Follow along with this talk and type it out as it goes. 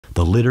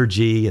the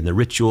liturgy and the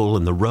ritual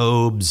and the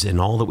robes and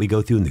all that we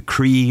go through and the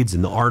creeds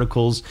and the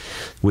articles,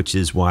 which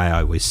is why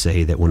I always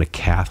say that when a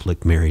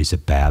Catholic marries a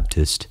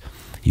Baptist,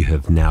 you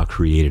have now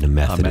created a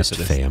Methodist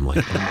family.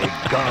 May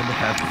God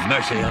have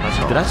mercy on us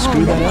all. Did I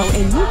screw that up?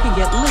 And you can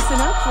get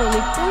Listen Up for only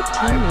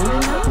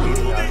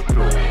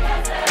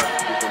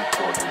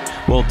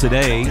 $14.99. Well,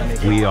 today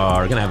we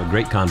are going to have a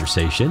great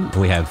conversation.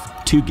 We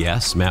have two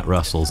guests. Matt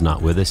Russell's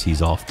not with us.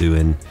 He's off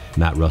doing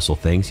Matt Russell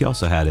things. He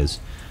also had his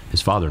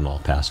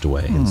father-in-law passed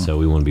away, and so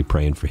we want to be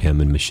praying for him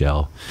and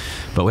Michelle.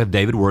 But we have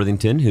David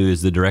Worthington, who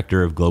is the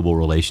Director of Global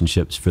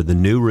Relationships for the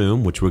New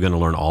Room, which we're going to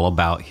learn all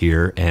about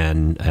here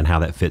and how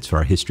that fits for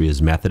our history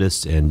as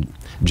Methodists, and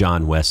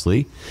John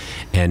Wesley.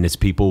 And as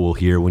people will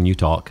hear when you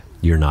talk,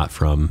 you're not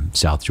from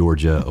South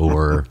Georgia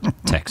or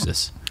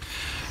Texas.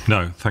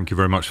 No, thank you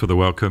very much for the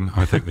welcome.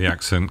 I think the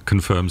accent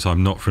confirms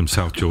I'm not from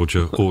South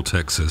Georgia or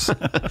Texas.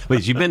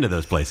 Wait, you've been to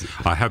those places?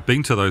 I have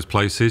been to those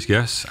places,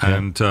 yes. Yeah.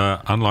 And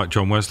unlike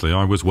John Wesley,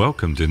 I was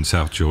welcomed in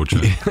South Georgia.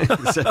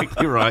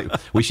 Exactly right.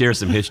 We share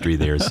some history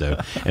there.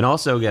 And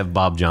also we have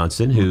Bob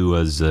Johnson, who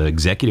was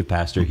executive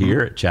pastor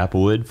here at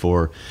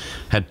Chapelwood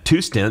had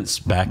 2 stints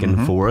back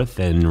and forth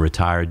and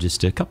retired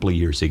just a couple of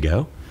years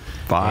ago.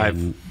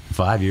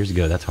 5 years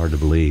ago. That's hard to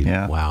believe.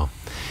 Yeah. Wow.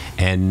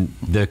 And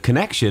the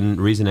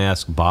reason I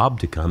asked Bob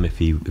to come, if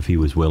he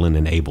was willing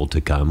and able to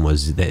come,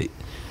 was that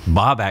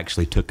Bob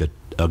actually took a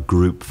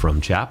group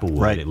from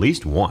Chapelwood at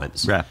least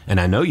once. Right. And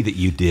I know that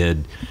you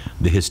did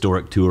the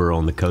historic tour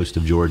on the coast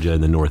of Georgia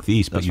and the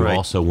Northeast, but you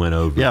also went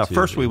over Yeah, to...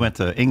 first we went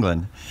to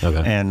England,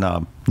 and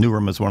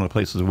Newham was one of the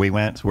places we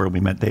went, where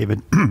we met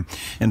David.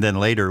 And then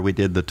later we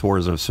did the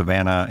tours of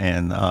Savannah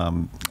and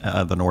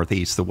the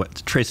Northeast,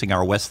 tracing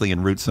our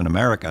Wesleyan roots in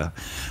America.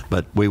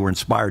 But we were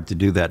inspired to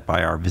do that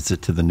by our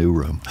visit to the New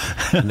Room.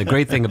 And the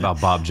great thing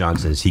about Bob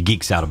Johnson is he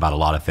geeks out about a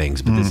lot of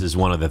things, but this is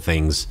one of the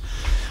things,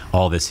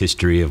 all this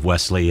history of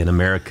Wesley in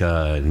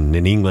America and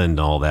in England and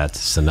all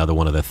that's another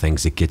one of the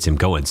things that gets him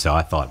going. So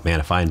I thought, man,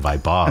 if I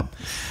invite Bob,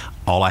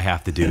 all I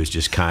have to do is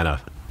just kind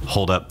of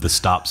hold up the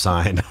stop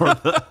sign or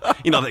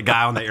the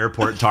guy on the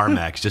airport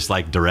tarmacs, just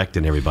like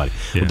directing everybody.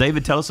 Yeah. Well,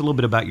 David, tell us a little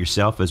bit about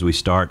yourself as we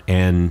start,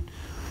 and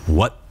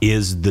what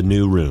is the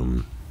New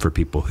Room for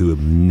people who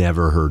have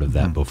never heard of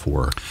that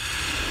before?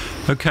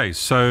 Okay,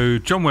 so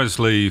John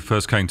Wesley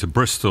first came to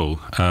Bristol.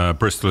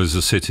 Bristol is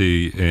a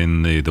city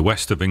in the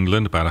west of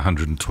England, about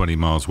 120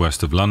 miles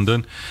west of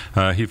London.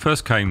 He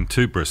first came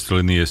to Bristol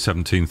in the year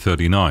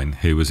 1739.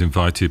 He was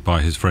invited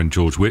by his friend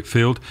George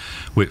Whitfield.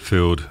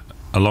 Whitfield,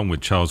 along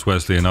with Charles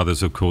Wesley and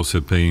others, of course,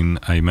 have been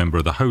a member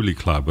of the Holy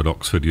Club at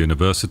Oxford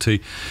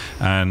University,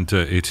 and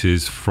it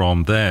is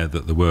from there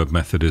that the word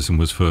Methodism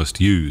was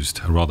first used,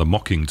 a rather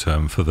mocking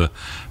term for the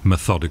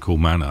methodical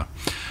manner.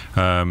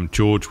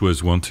 George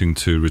was wanting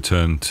to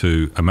return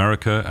to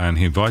America, and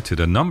he invited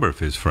a number of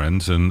his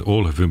friends, and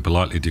all of whom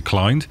politely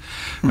declined.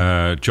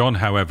 John,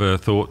 however,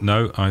 thought,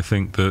 no, I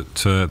think that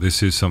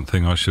this is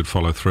something I should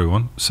follow through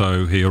on.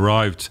 So he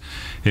arrived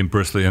in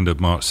Bristol at the end of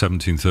March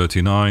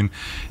 1739.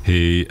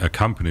 He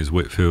accompanies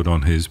Whitfield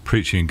on his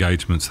preaching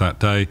engagements that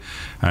day,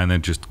 and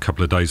then just a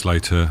couple of days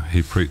later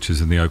he preaches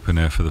in the open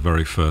air for the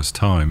very first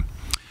time.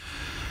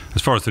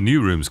 As far as the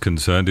New Room's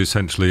concerned,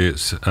 essentially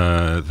it's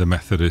the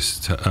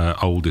Methodist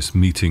oldest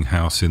meeting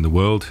house in the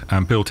world,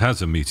 and built as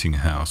a meeting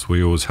house.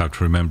 We always have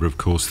to remember, of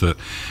course, that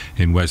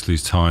in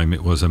Wesley's time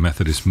it was a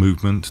Methodist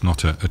movement,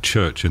 not a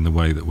church in the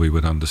way that we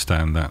would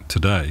understand that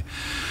today.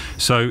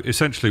 So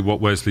essentially what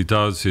Wesley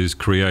does is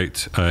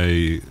create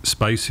a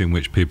space in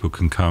which people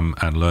can come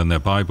and learn their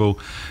Bible,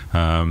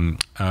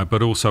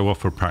 but also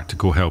offer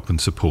practical help and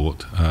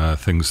support.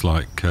 Things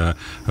like a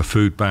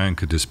food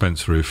bank, a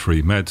dispensary of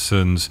free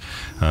medicines,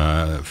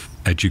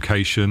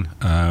 education,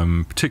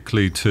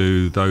 particularly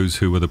to those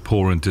who were the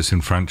poor and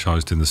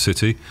disenfranchised in the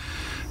city.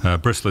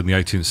 Bristol in the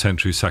 18th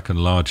century, second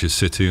largest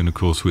city, and of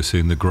course we're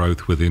seeing the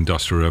growth with the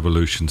Industrial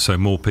Revolution, so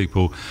more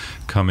people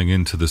coming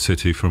into the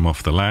city from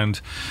off the land.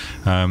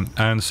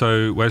 And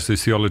so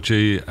Wesley's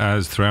theology,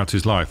 as throughout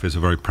his life, is a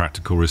very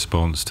practical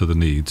response to the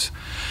needs.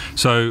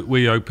 So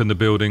we open the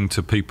building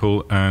to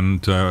people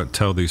and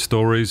tell these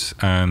stories,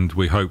 and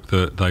we hope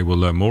that they will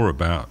learn more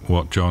about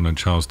what John and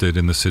Charles did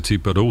in the city,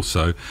 but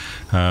also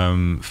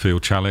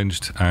feel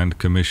challenged and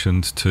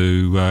commissioned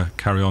to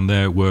carry on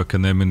their work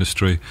and their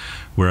ministry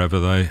wherever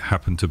they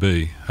happen to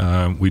be.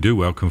 We do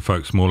welcome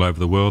folks from all over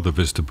the world. The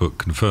visitor book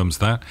confirms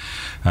that.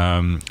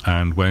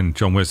 And when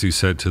John Wesley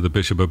said to the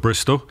Bishop of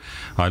Bristol,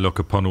 "I look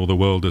upon all the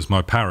world as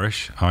my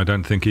parish," I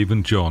don't think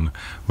even John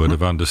would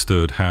have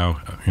understood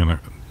how,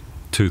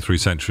 2-3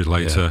 centuries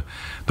later,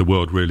 the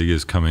world really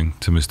is coming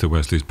to Mr.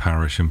 Wesley's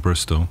parish in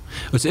Bristol.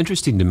 It's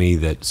interesting to me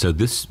that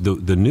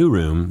the New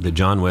Room that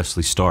John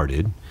Wesley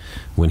started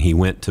when he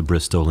went to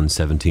Bristol in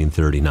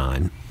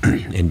 1739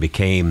 and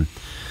became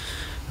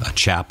a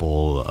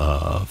chapel,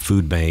 a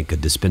food bank, a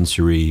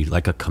dispensary,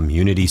 like a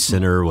community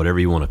center, whatever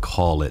you want to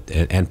call it,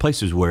 and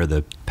places where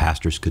the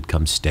pastors could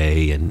come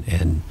stay.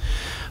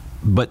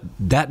 But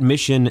that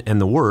mission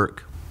and the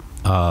work,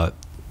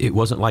 it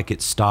wasn't like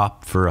it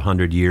stopped for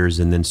 100 years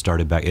and then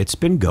started back. It's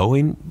been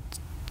going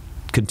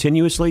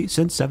continuously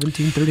since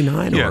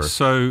 1739? Yes,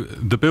 so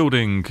the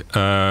building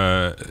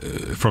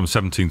from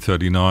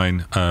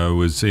 1739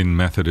 was in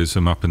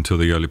Methodism up until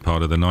the early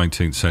part of the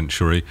 19th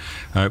century.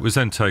 It was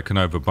then taken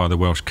over by the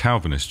Welsh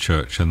Calvinist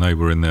Church, and they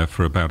were in there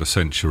for about a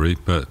century,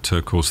 but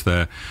of course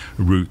their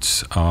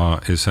roots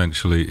are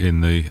essentially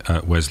in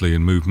the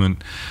Wesleyan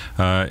movement.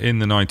 In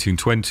the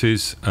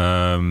 1920s,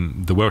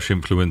 the Welsh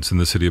influence in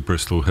the city of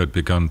Bristol had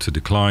begun to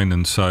decline,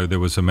 and so there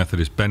was a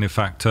Methodist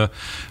benefactor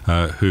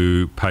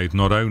who paid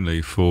not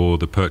only for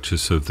the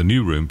purchase of the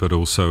new room but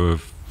also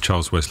of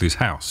Charles Wesley's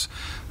house.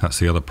 That's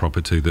the other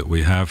property that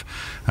we have,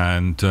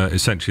 and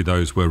essentially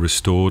those were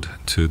restored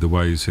to the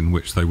ways in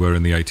which they were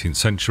in the 18th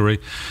century,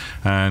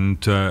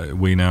 and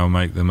we now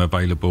make them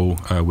available.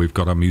 We've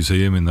got a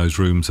museum in those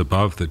rooms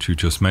above that you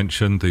just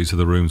mentioned. These are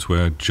the rooms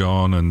where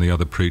John and the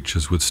other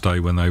preachers would stay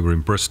when they were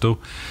in Bristol,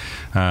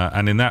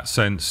 and in that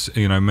sense,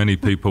 you know, many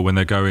people, when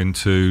they go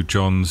into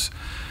John's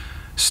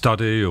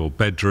study or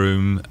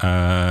bedroom,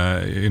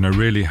 you know,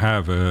 really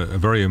have a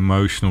very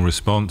emotional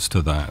response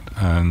to that,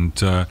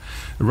 and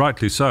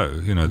rightly so.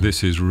 You know,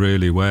 this is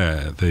really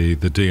where the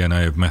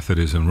DNA of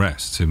Methodism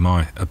rests, in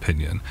my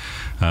opinion.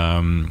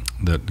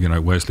 That, you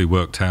know, Wesley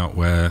worked out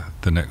where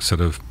the next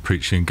set of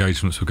preaching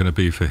engagements were going to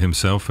be for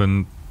himself,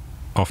 and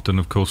often,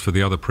 of course, for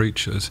the other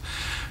preachers.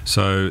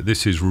 So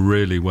this is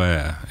really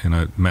where, you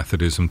know,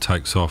 Methodism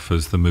takes off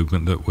as the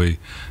movement that we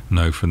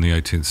know from the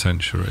 18th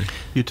century.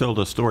 You told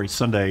a story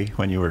Sunday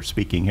when you were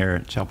speaking here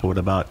at Chapelwood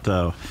about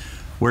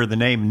where the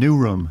name New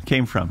Room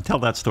came from. Tell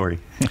that story.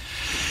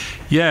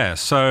 Yeah,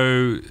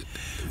 so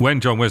when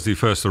John Wesley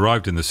first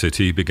arrived in the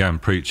city, he began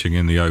preaching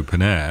in the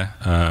open air,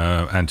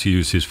 and to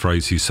use his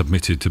phrase, he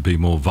submitted to be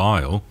more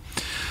vile.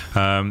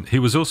 He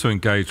was also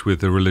engaged with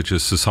the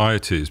religious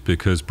societies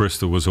because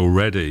Bristol was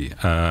already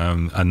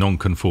a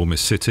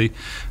nonconformist city,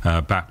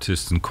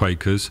 Baptists and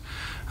Quakers,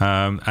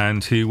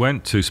 and he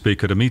went to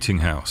speak at a meeting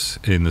house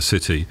in the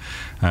city,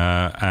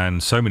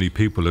 and so many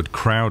people had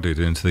crowded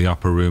into the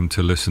upper room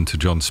to listen to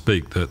John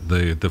speak that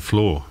the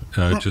floor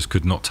just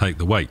could not take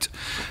the weight,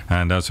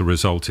 and as a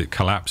result it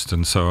collapsed.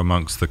 And so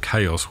amongst the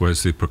chaos,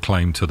 Wesley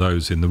proclaimed to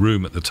those in the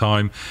room at the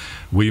time,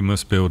 "We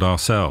must build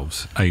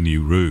ourselves a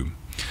new room."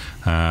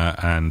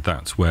 And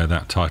that's where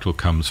that title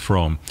comes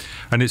from.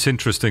 And it's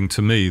interesting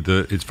to me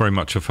that it's very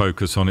much a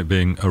focus on it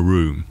being a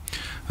room.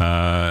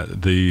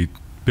 The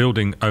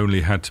building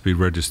only had to be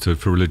registered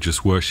for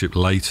religious worship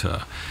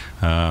later.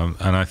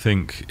 And I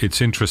think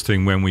it's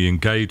interesting when we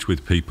engage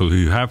with people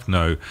who have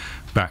no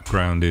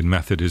background in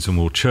Methodism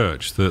or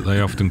church, that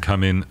they often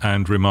come in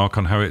and remark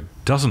on how it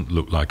doesn't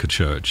look like a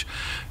church.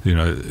 You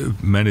know,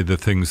 many of the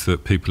things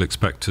that people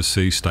expect to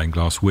see, stained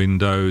glass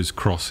windows,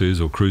 crosses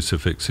or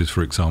crucifixes,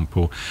 for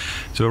example,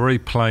 it's a very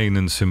plain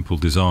and simple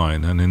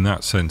design, and in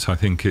that sense I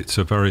think it's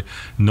a very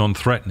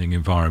non-threatening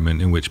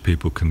environment in which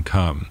people can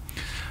come.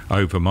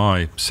 Over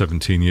my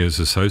 17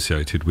 years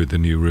associated with the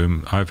New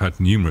Room, I've had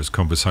numerous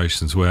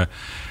conversations where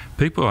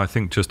people, I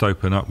think, just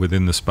open up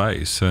within the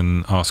space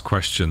and ask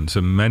questions,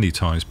 and many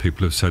times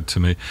people have said to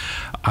me,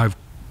 "I've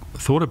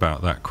thought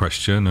about that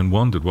question and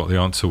wondered what the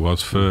answer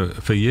was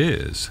for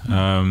years."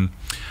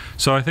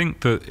 So I think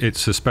that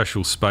it's a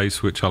special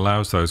space which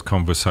allows those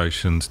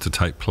conversations to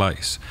take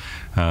place.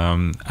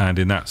 And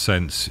in that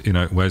sense, you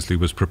know, Wesley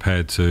was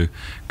prepared to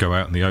go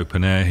out in the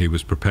open air. He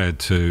was prepared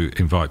to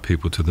invite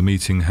people to the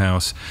meeting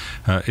house,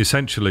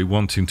 essentially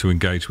wanting to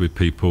engage with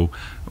people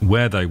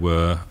where they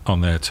were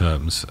on their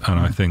terms. And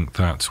I think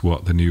that's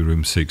what the New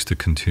Room seeks to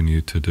continue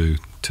to do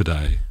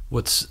today.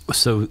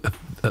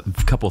 A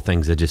couple of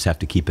things I just have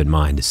to keep in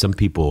mind is some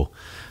people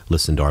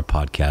listen to our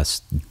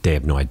podcast, they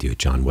have no idea who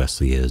John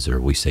Wesley is,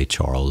 or we say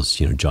Charles.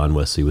 You know, John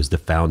Wesley was the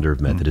founder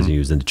of Methodism. He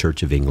was in the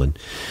Church of England.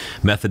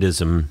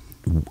 Methodism,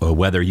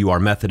 whether you are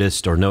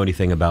Methodist or know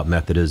anything about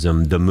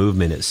Methodism, the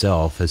movement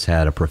itself has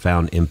had a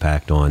profound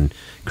impact on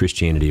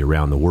Christianity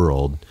around the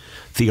world.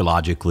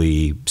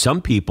 Theologically,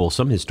 some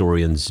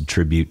historians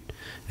attribute,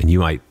 and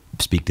you might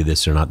speak to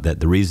this or not,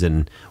 that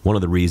one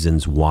of the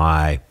reasons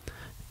why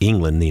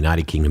England, the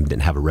United Kingdom,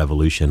 didn't have a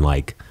revolution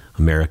like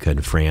America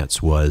and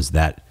France was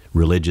that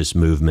religious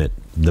movement,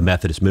 the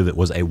Methodist movement,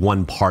 was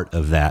one part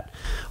of that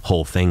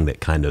whole thing that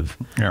kind of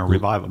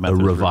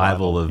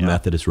revival of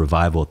Methodist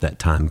revival at that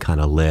time kind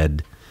of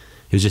led.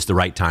 It was just the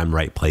right time,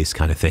 right place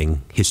kind of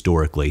thing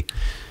historically.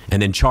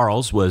 And then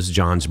Charles was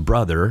John's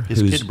brother,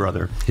 his kid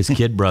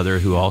brother,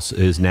 who also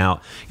is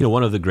now, you know,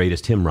 one of the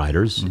greatest hymn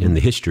writers in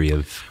the history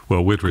of.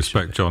 Well, with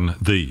respect, John,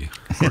 the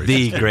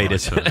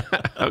greatest.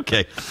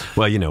 Okay.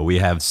 Well, you know, we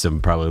have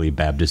some probably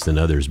Baptists and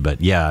others,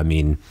 but yeah, I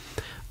mean,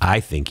 I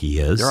think he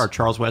is. There are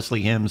Charles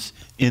Wesley hymns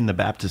in the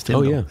Baptist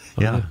hymnal.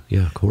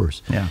 Yeah, of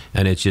course. Yeah.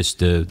 And it's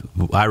just,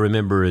 I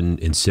remember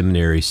in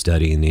seminary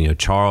studying, you know,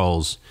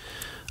 Charles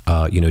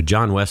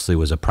John Wesley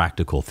was a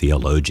practical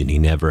theologian. He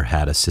never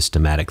had a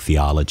systematic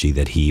theology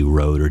that he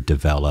wrote or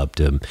developed.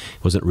 It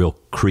wasn't real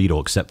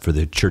creedal, except for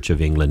the Church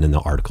of England and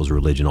the Articles of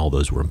Religion. All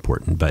those were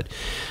important. But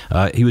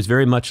he was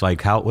very much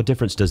like, what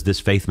difference does this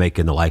faith make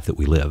in the life that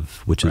we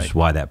live? Which is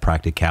why that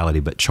practicality.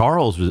 But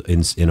Charles,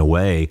 was, in a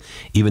way,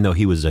 even though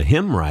he was a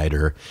hymn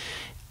writer,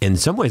 in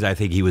some ways, I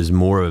think he was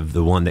more of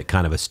the one that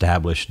kind of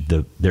established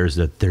there's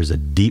a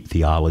deep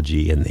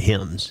theology in the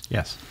hymns.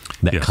 Yes.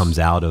 That comes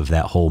out of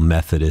that whole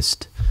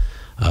Methodist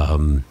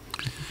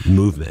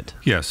movement.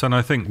 Yes, and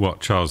I think what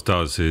Charles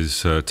does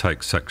is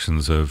take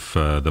sections of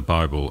the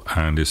Bible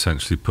and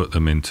essentially put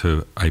them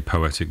into a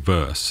poetic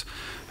verse.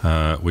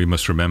 We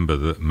must remember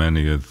that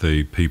many of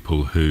the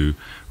people who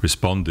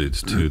responded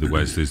to the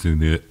Wesleys in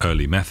the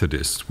early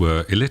Methodists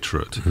were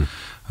illiterate.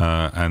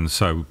 And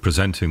so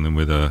presenting them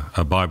with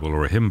a Bible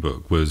or a hymn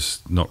book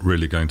was not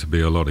really going to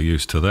be a lot of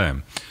use to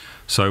them.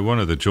 So one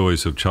of the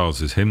joys of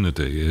Charles's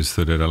hymnody is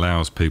that it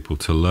allows people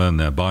to learn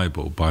their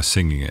Bible by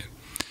singing it.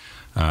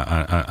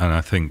 And I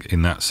think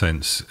in that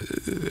sense,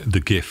 the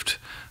gift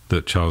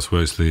that Charles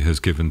Wesley has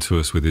given to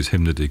us with his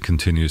hymnody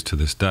continues to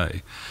this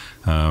day.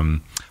 I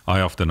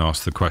often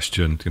ask the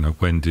question,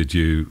 when did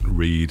you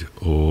read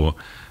or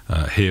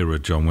hear a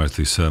John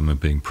Wesley sermon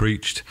being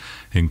preached,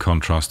 in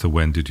contrast to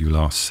when did you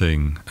last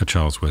sing a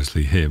Charles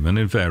Wesley hymn? And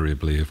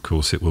invariably, of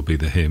course, it will be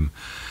the hymn.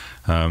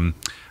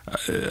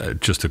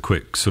 Just a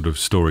quick sort of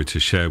story to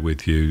share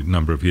with you. A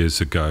number of years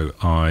ago,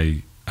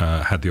 I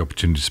had the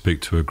opportunity to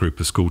speak to a group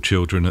of school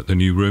children at the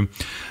New Room,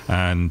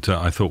 and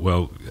I thought,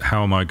 well,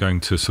 how am I going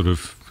to sort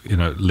of,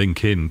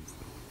 link in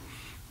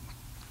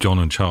John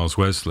and Charles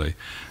Wesley?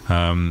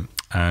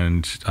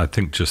 And I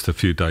think just a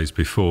few days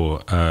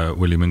before,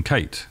 William and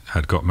Kate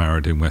had got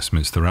married in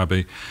Westminster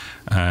Abbey,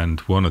 and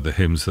one of the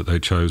hymns that they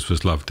chose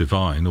was Love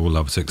Divine, or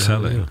Love's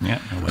Excelling.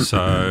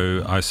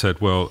 So I said,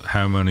 well,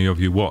 how many of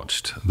you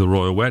watched the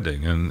royal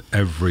wedding? And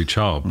every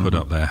child put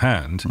up their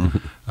hand.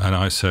 And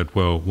I said,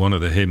 well, one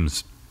of the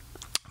hymns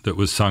that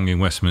was sung in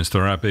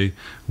Westminster Abbey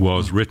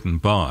was written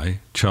by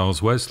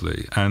Charles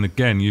Wesley. And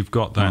again, you've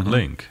got that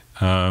link.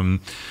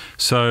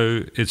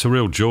 So it's a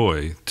real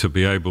joy to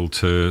be able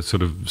to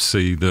sort of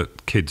see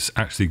that kids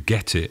actually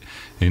get it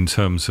in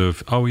terms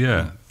of,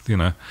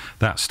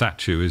 that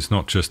statue is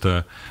not just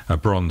a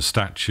bronze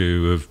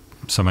statue of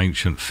some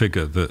ancient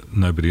figure that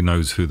nobody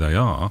knows who they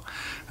are.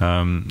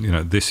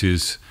 This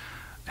is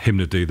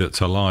hymnody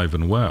that's alive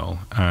and well.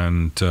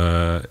 And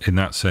in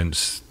that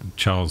sense,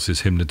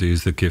 Charles's hymnody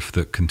is the gift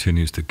that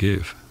continues to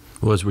give.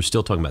 Well, as we're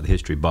still talking about the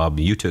history, Bob,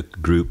 you took a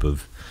group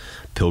of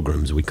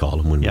pilgrims, we call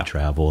them when we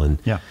travel, and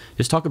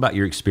just talk about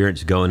your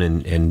experience going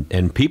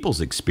and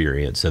people's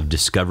experience of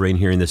discovering,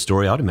 hearing this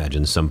story. I'd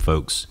imagine some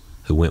folks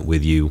who went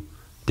with you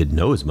didn't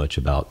know as much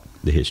about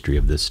the history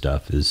of this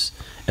stuff as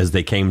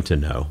they came to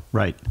know.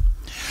 Right.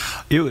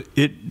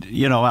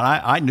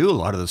 I knew a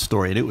lot of the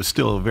story, and it was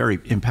still very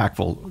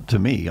impactful to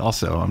me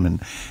also. I mean,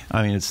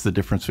 it's the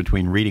difference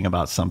between reading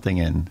about something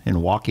and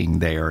walking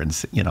there, and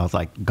it's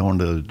like going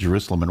to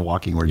Jerusalem and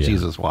walking where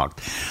Jesus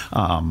walked.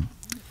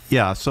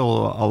 So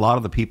a lot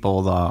of the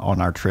people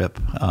on our trip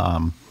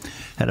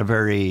had a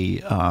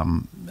very,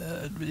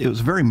 it was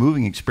a very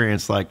moving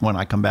experience. Like, when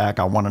I come back,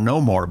 I want to know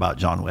more about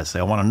John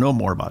Wesley. I want to know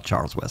more about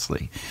Charles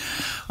Wesley.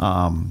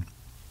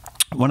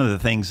 One of the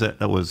things that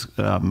was,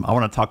 I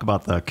want to talk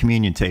about the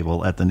communion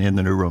table in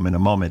the New Room in a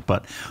moment,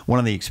 but one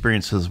of the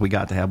experiences we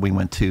got to have, we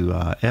went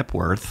to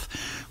Epworth,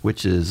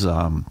 which is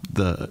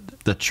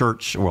the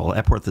church. Well,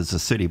 Epworth is a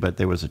city, but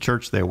there was a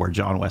church there where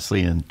John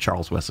Wesley and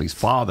Charles Wesley's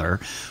father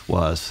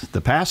was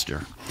the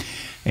pastor.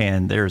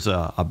 And there's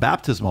a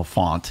baptismal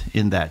font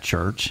in that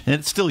church, and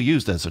it's still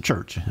used as a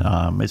church.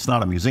 It's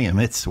not a museum;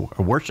 it's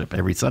a worship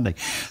every Sunday.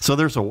 So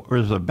there's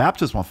a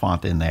baptismal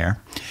font in there,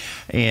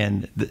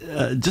 and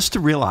just to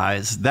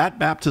realize that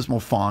baptismal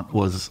font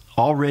was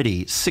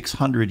already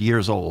 600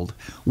 years old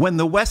when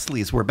the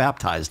Wesleys were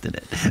baptized in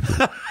it.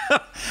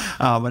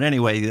 But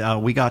anyway,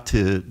 we got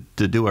to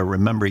do a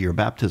Remember Your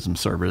Baptism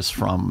service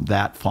from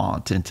that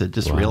font, and to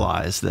just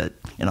realize that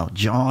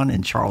John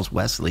and Charles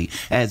Wesley,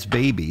 as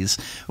babies,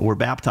 were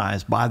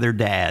baptized by their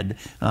dad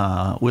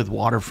with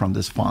water from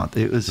this font.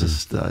 It was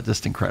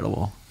just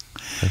incredible.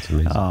 That's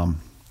amazing.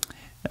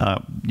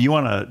 You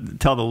want to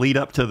tell the lead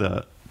up to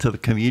the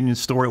communion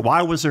story?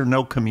 Why was there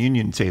no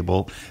communion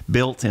table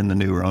built in the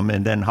New Room,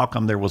 and then how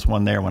come there was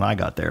one there when I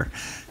got there?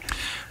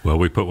 Well,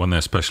 we put one there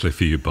especially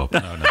for you, Bob.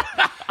 No.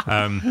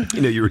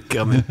 You were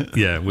coming.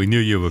 Yeah, we knew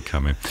you were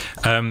coming.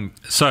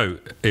 So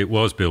it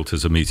was built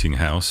as a meeting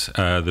house.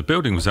 The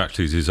building was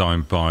actually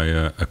designed by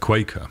a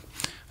Quaker,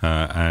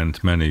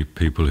 and many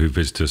people who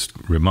visit us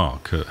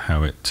remark at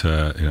how it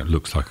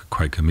looks like a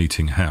Quaker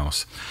meeting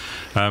house.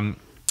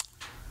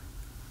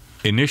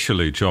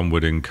 Initially, John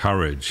would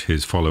encourage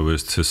his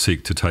followers to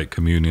seek to take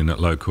communion at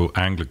local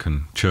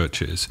Anglican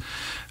churches.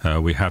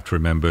 We have to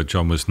remember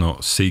John was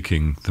not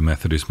seeking the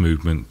Methodist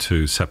movement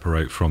to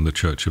separate from the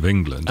Church of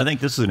England. I think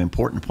this is an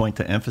important point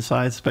to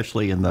emphasize,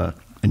 especially in the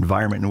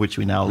environment in which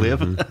we now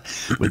live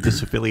with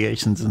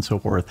disaffiliations and so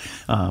forth.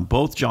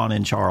 Both John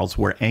and Charles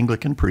were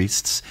Anglican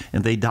priests,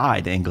 and they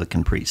died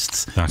Anglican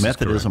priests.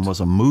 Methodism was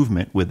a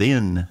movement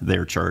within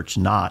their church,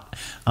 not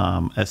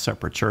a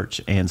separate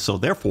church. And so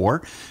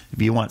therefore,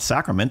 if you want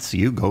sacraments,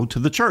 you go to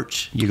the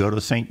church. You go to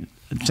St.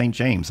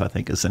 James, I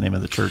think, is the name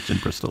of the church in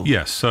Bristol.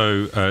 Yes,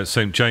 so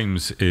St.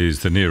 James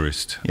is the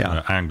nearest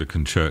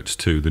Anglican church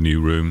to the New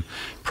Room,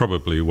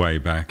 probably way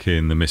back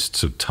in the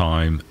mists of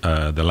time.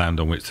 The land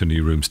on which the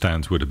New Room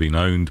stands would have been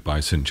owned by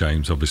St.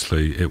 James.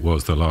 Obviously, it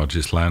was the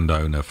largest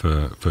landowner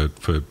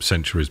for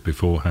centuries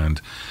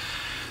beforehand.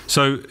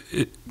 So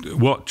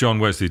what John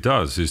Wesley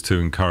does is to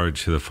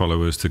encourage the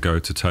followers to go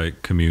to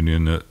take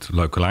communion at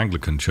local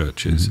Anglican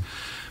churches.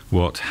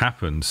 What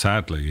happened,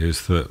 sadly,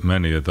 is that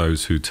many of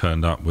those who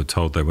turned up were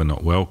told they were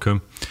not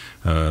welcome.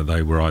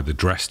 They were either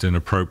dressed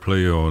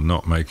inappropriately or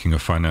not making a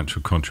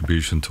financial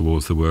contribution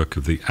towards the work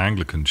of the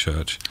Anglican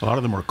Church. A lot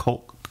of them were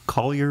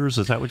colliers,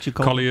 is that what you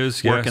call them?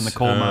 Colliers, Work in the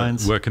coal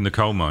mines? Work in the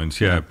coal mines,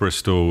 yeah.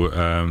 Bristol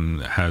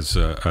has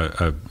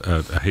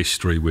a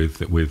history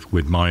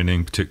with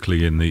mining,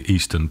 particularly in the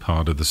eastern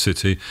part of the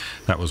city.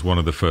 That was one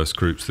of the first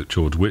groups that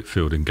George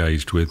Whitefield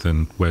engaged with,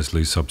 and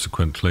Wesley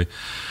subsequently.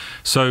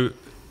 So,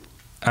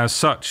 as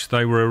such,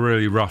 they were a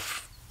really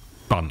rough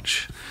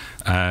bunch,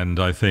 and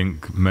I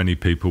think many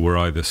people were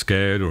either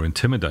scared or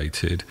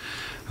intimidated.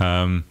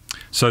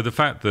 So the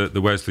fact that the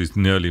Wesleys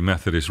and the early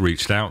Methodists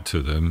reached out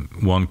to them,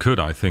 one could,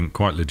 I think,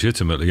 quite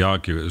legitimately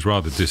argue it was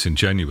rather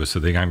disingenuous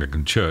of the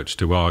Anglican Church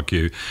to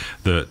argue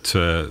that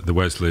the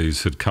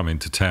Wesleys had come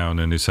into town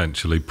and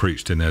essentially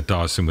preached in their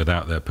diocese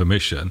without their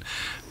permission.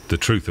 The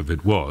truth of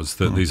it was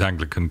that these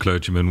Anglican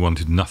clergymen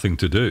wanted nothing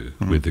to do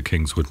with the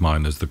Kingswood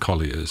miners, the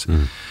colliers.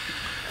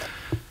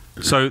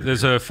 So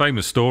there's a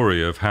famous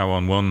story of how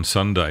on one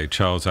Sunday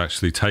Charles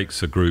actually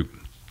takes a group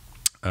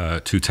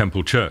to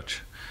Temple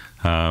Church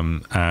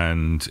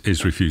and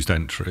is refused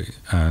entry.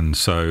 And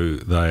so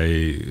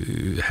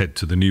they head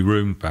to the New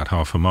Room about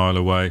half a mile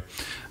away,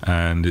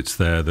 and it's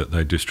there that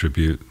they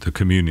distribute the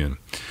communion.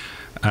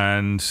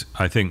 And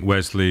I think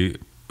Wesley,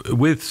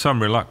 with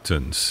some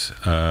reluctance,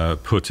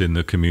 put in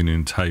the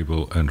communion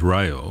table and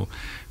rail,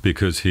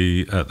 because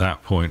he, at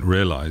that point,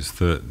 realised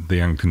that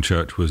the Anglican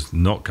Church was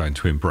not going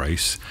to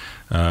embrace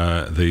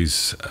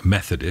these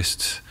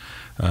Methodists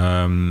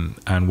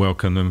and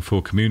welcome them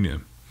for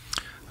communion.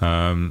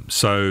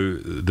 So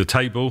the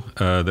table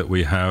that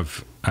we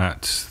have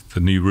at the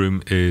New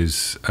Room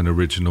is an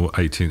original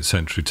 18th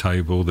century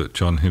table that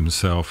John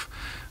himself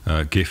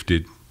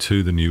gifted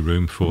to the New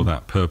Room for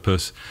that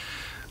purpose.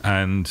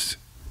 And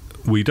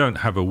we don't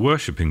have a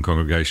worshipping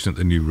congregation at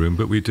the New Room,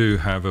 but we do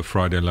have a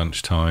Friday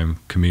lunchtime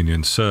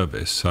communion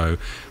service. So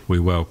we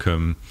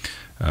welcome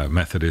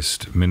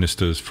Methodist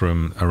ministers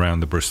from around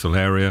the Bristol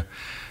area,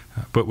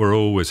 but we're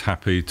always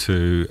happy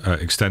to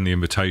extend the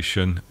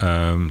invitation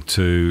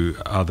to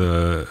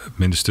other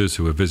ministers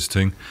who are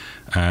visiting.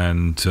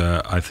 And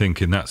I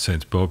think in that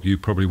sense, Bob, you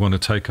probably want to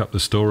take up the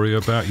story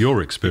about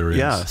your experience.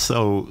 Yeah,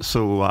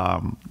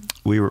 so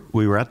we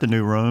were at the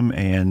New Room,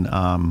 and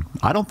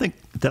I don't think,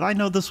 did I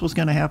know this was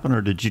going to happen,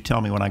 or did you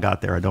tell me when I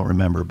got there? I don't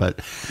remember, but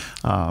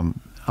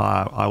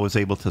I was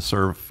able to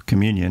serve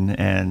communion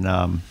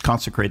and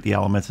consecrate the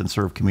elements and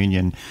serve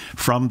communion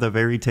from the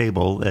very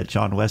table that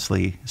John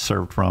Wesley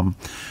served from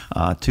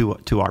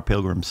to our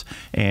pilgrims.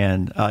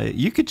 And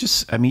you could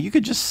just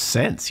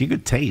sense, you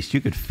could taste,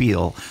 you could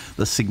feel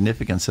the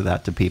significance of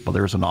that to people.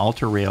 There was an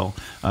altar rail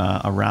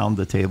around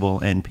the table,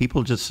 and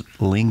people just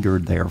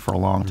lingered there for a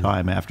long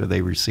time after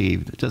they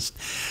received. Just,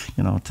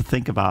 to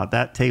think about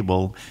that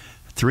table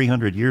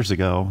 300 years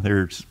ago,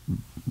 there's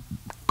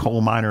coal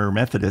miner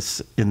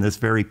Methodists in this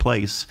very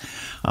place.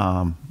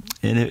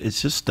 And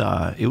it's just,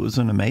 it was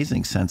an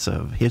amazing sense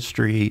of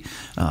history,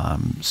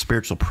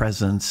 spiritual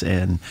presence,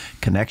 and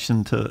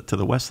connection to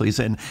the Wesleys.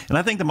 And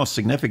I think the most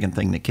significant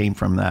thing that came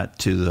from that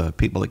to the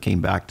people that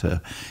came back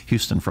to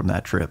Houston from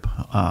that trip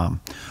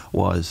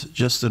was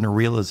just a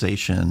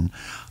realization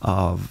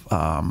of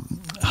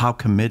how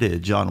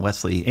committed John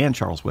Wesley and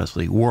Charles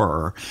Wesley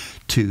were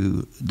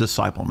to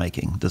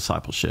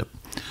discipleship.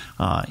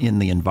 In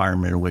the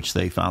environment in which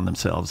they found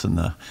themselves in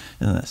the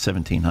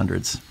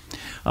 1700s.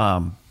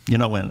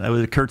 When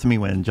it occurred to me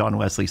when John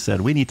Wesley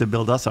said, "We need to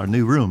build us our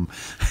new room."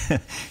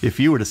 If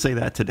you were to say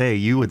that today,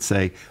 you would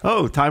say,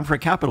 "Oh, time for a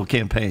capital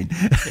campaign."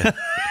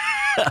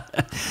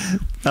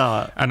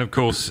 And of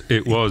course,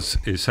 it was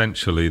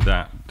essentially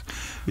that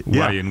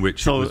way in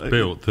which it was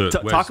built.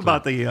 Talk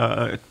about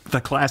the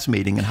class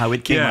meeting and how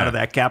it came out of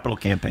that capital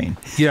campaign.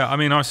 Yeah, I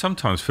mean, I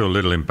sometimes feel a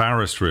little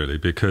embarrassed, really,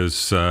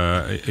 because,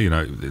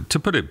 to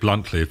put it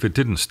bluntly, if it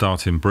didn't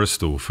start in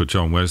Bristol for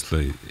John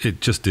Wesley, it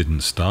just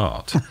didn't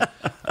start.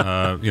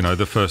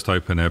 The first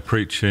open-air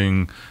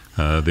preaching,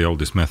 the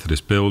oldest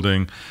Methodist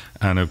building,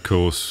 and, of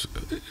course,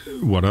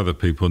 what other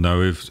people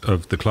know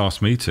of the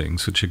class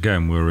meetings, which,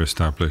 again, were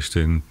established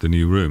in the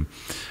New Room.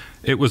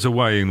 it was a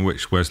way in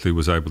which Wesley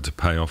was able to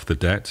pay off the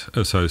debt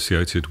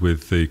associated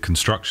with the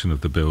construction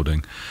of the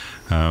building.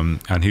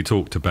 And he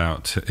talked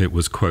about it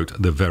was,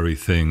 quote, the very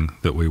thing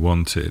that we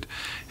wanted.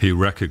 He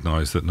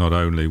recognized that not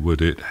only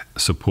would it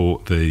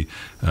support the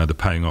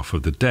paying off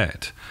of the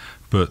debt,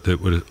 but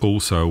it was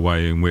also a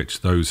way in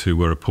which those who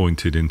were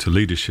appointed into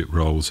leadership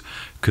roles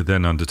could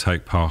then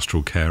undertake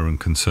pastoral care and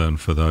concern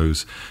for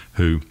those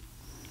who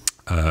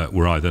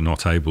were either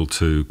not able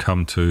to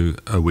come to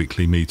a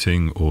weekly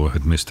meeting or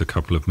had missed a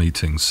couple of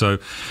meetings. So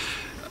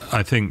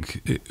I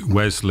think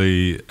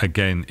Wesley,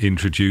 again,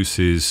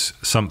 introduces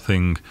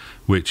something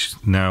which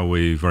now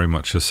we very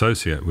much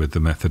associate with the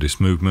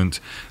Methodist movement.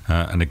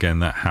 And again,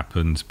 that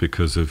happened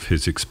because of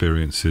his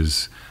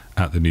experiences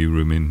at the New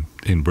Room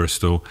in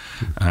Bristol.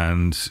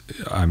 And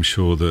I'm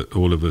sure that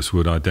all of us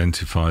would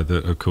identify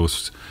that, of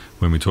course,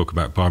 when we talk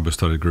about Bible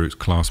study groups,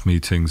 class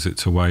meetings,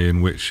 it's a way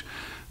in which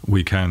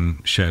we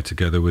can share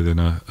together within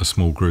a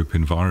small group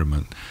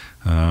environment.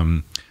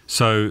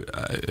 So,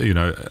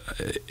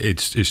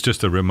 it's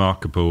just a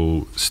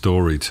remarkable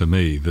story to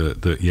me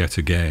that yet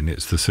again,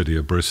 it's the city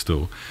of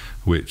Bristol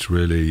which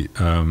really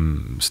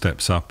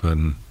steps up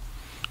and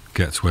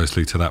gets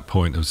Wesley to that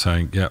point of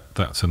saying, yep,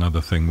 that's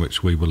another thing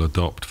which we will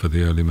adopt for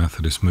the early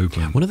Methodist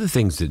movement. One of the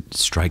things that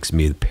strikes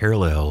me, the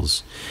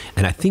parallels,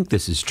 and I think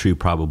this is true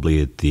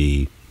probably at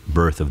the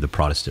birth of the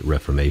Protestant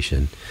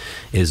Reformation,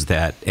 is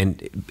that, and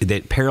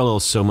that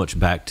parallels so much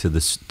back to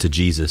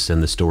Jesus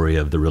and the story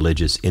of the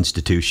religious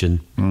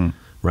institution,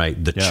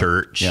 right? The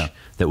church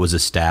that was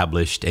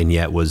established and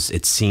yet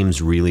it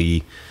seems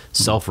really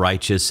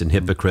self-righteous and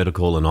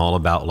hypocritical and all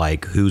about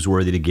like who's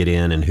worthy to get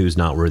in and who's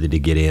not worthy to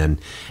get in.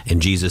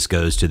 And Jesus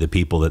goes to the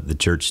people that the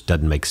church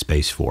doesn't make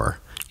space for.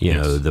 You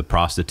know, the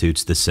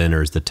prostitutes, the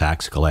sinners, the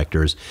tax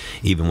collectors.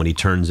 Even when he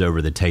turns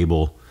over the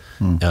table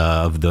in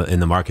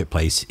the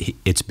marketplace,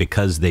 it's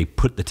because they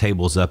put the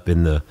tables up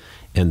in the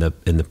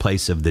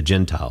place of the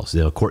Gentiles,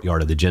 the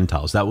courtyard of the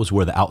Gentiles. That was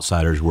where the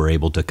outsiders were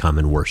able to come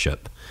and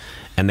worship,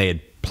 and they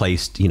had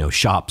placed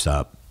shops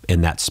up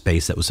in that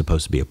space that was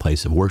supposed to be a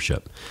place of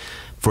worship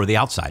for the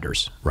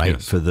outsiders, right?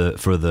 Yes. For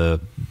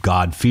the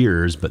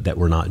God-fearers, but that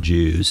were not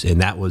Jews.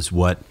 And that was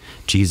what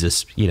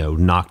Jesus,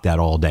 knocked that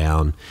all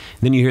down.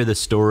 And then you hear the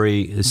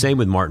story, the same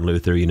with Martin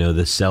Luther,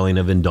 the selling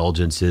of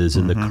indulgences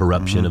and the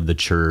corruption of the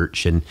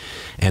church and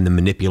the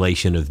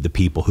manipulation of the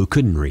people who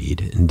couldn't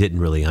read and didn't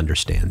really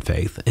understand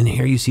faith. And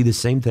here you see the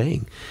same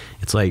thing.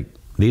 It's like,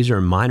 these are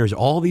minors.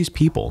 All these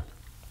people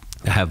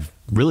have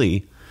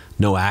really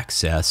no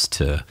access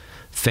to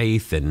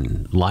faith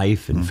and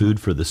life and food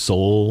for the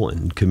soul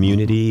and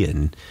community,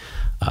 and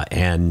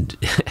then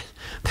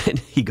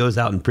he goes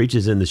out and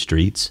preaches in the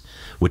streets,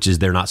 which is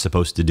they're not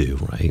supposed to do,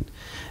 right?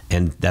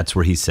 And that's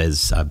where he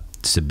says, I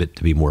submit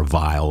to be more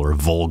vile or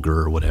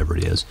vulgar or whatever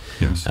it is.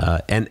 Yes.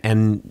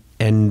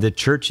 And the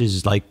church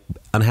is like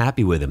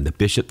unhappy with him. The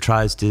bishop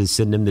tries to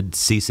send him to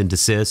cease and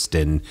desist,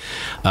 and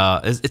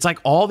it's like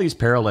all these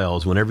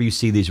parallels. Whenever you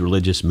see these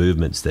religious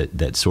movements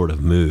that sort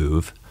of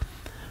move,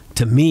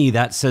 to me,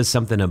 that says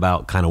something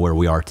about kind of where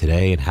we are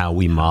today and how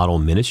we model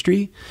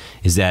ministry,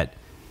 is that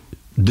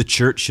the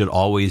church should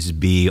always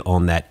be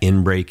on that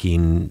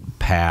in-breaking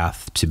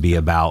path to be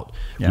about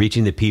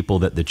reaching the people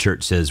that the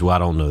church says, well, I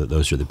don't know that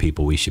those are the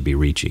people we should be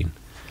reaching.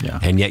 Yeah.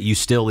 And yet you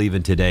still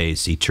even today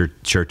see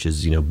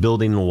churches,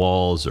 building the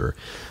walls or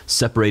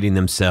separating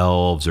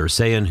themselves or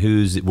saying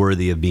who's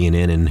worthy of being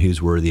in and who's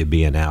worthy of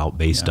being out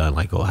based on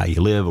like, how you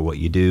live or what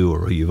you do or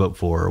who you vote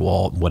for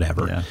or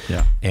whatever.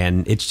 Yeah.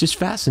 And it's just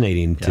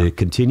fascinating to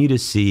continue to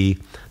see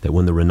that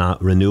when the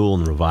renewal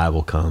and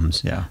revival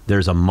comes,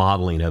 there's a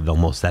modeling of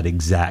almost that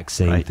exact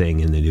same thing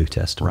in the New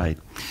Testament. Right.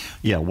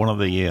 Yeah. One of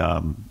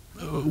the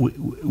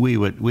we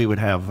would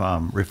have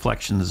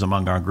reflections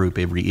among our group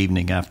every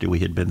evening after we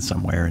had been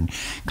somewhere and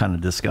kind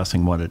of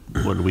discussing what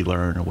did we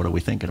learn or what are we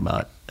thinking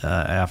about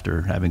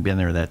after having been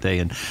there that day.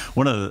 And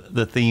one of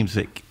the themes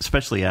that,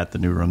 especially at the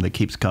New Room, that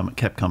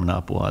kept coming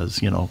up was,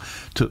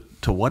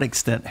 to what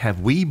extent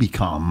have we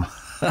become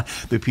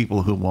the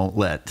people who won't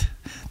let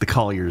the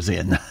Colliers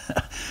in?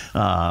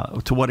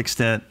 To what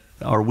extent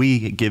are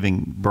we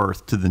giving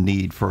birth to the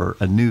need for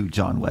a new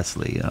John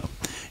Wesley?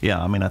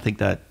 I think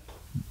that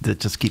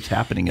just keeps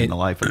happening in the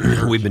life of the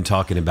church. We've been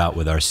talking about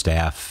with our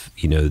staff,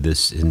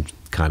 this in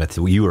kind of,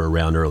 you were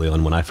around early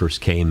on when I first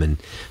came, and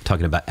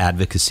talking about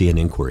advocacy and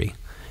inquiry,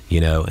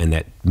 and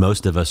that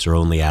most of us are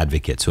only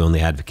advocates. We only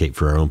advocate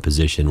for our own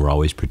position. We're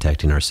always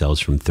protecting ourselves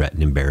from threat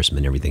and embarrassment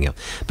and everything else.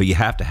 But you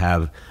have to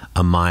have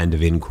a mind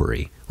of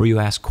inquiry where you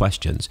ask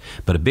questions.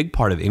 But a big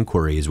part of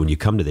inquiry is when you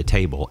come to the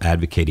table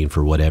advocating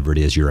for whatever it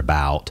is you're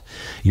about,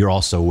 you're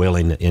also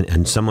willing,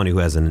 and someone who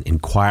has an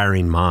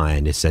inquiring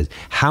mind, it says,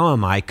 how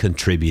am I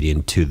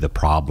contributing to the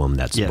problem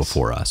that's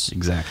before us?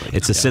 Exactly.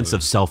 It's a sense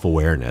of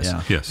self-awareness.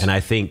 Yeah. Yes. And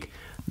I think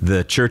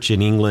the church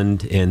in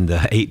England in the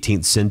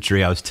 18th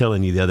century, I was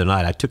telling you the other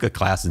night, I took a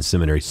class in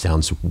seminary,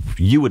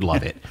 you would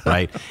love it,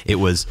 right? It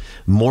was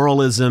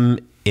moralism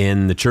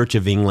in the Church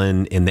of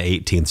England in the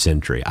 18th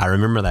century. I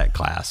remember that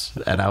class,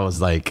 and I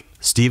was like,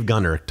 Steve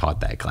Gunner taught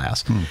that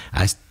class.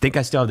 I think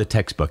I still have the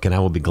textbook, and I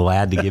will be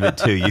glad to give it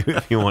to you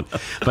if you want.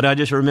 But I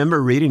just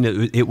remember reading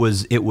it. It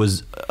was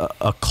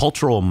a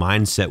cultural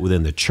mindset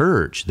within the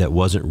church that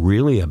wasn't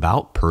really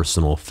about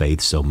personal faith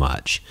so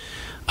much.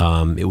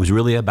 It was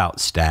really about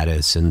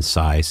status and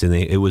size, and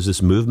it was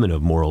this movement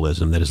of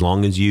moralism that as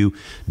long as you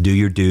do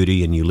your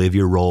duty and you live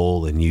your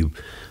role and you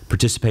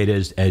participate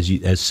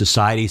as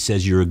society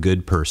says you're a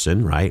good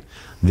person, right?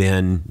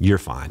 Then you're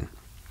fine.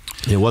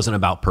 It wasn't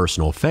about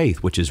personal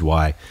faith, which is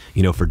why,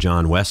 for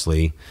John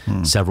Wesley,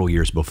 several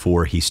years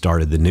before he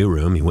started the New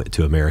Room, he went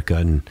to America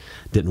and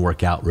didn't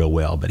work out real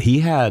well. But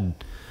he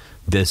had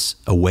this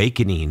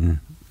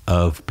awakening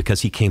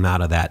because he came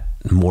out of that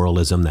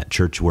moralism, that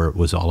church where it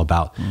was all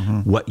about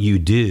what you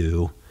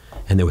do.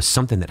 And there was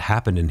something that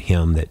happened in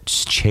him that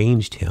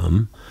changed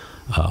him.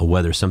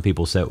 Whether some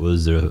people say it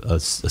was a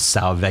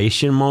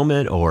salvation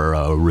moment or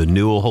a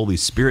renewal, Holy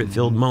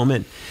Spirit-filled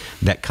moment,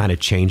 that kind of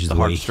changed the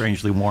way. Heart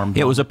strangely warmed.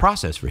 It was a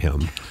process for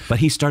him. But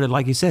he started,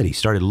 like he said, he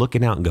started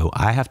looking out and go,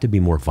 I have to be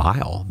more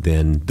vile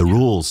than the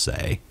rules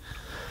say.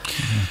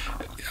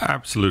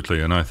 Absolutely.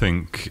 And I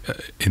think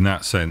in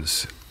that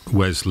sense,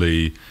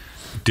 Wesley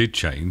did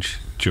change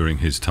during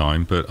his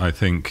time. But I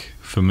think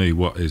for me,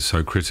 what is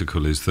so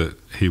critical is that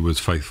he was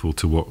faithful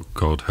to what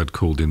God had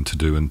called him to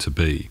do and to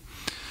be.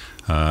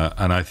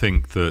 And I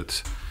think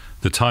that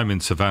the time in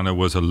Savannah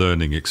was a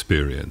learning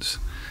experience.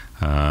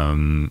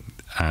 And,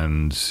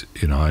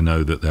 I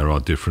know that there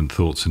are different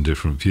thoughts and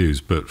different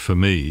views, but for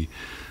me,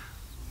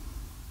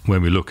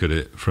 when we look at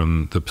it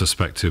from the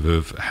perspective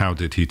of how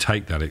did he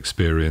take that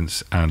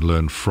experience and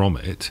learn from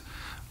it,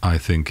 I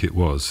think it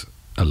was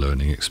a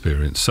learning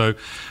experience. So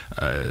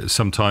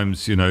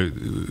sometimes,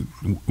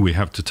 we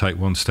have to take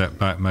one step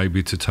back,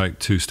 maybe to take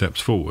two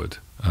steps forward.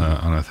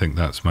 And I think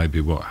that's maybe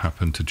what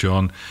happened to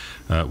John.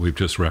 We've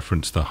just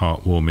referenced the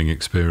heartwarming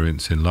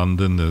experience in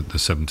London, the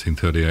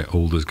 1738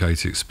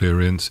 Aldersgate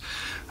experience.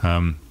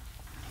 And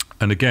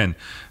again,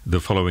 the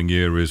following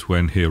year is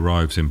when he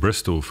arrives in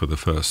Bristol for the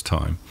first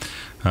time.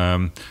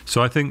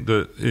 So I think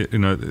that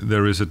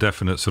there is a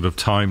definite sort of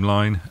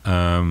timeline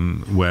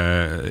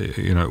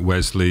where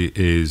Wesley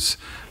is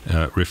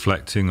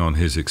reflecting on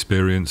his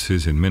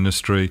experiences in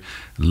ministry,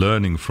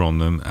 learning from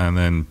them, and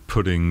then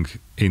putting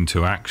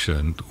into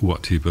action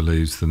what he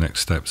believes the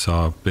next steps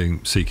are,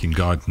 seeking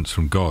guidance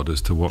from God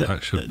as to what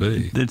that should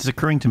be. It's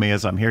occurring to me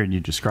as I'm hearing you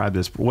describe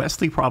this,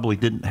 Wesley probably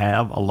didn't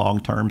have a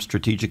long-term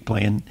strategic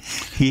plan.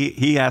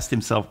 He asked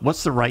himself,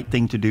 what's the right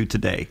thing to do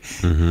today?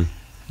 Mm-hmm.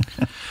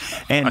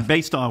 And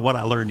based on what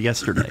I learned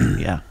yesterday,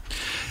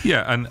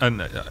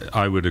 and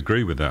I would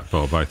agree with that,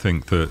 Bob. I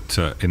think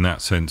that in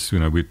that sense,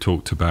 we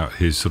talked about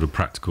his sort of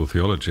practical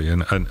theology,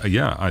 and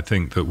I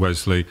think that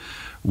Wesley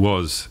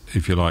was,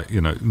 if you like,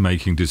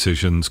 making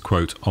decisions,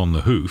 quote, on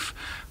the hoof.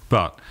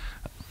 But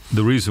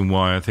the reason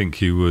why I think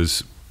he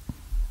was,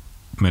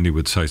 many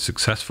would say,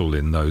 successful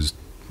in those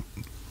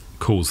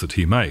calls that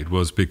he made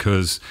was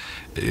because,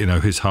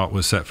 his heart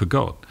was set for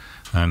God,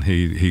 and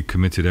he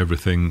committed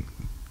everything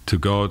to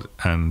God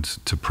and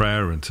to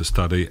prayer and to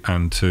study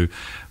and to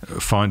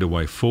find a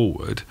way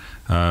forward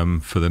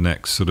for the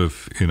next sort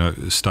of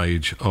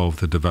stage of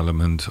the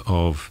development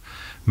of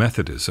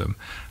Methodism.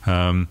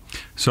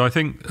 So I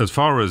think as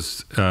far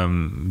as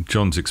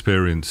John's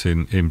experience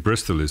in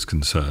Bristol is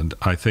concerned,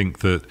 I think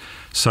that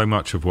so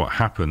much of what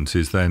happens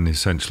is then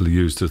essentially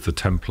used as the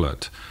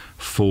template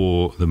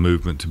for the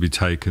movement to be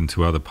taken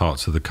to other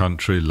parts of the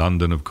country.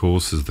 London, of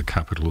course, is the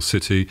capital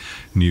city,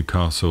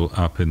 Newcastle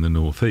up in the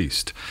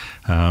northeast.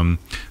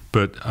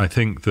 But I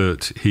think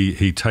that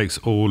he takes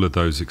all of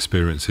those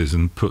experiences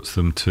and puts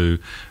them to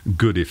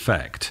good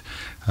effect.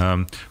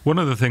 One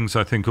of the things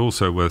I think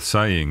also worth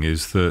saying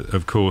is that,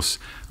 of course,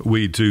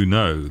 we do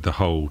know the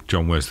whole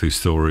John Wesley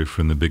story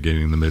from the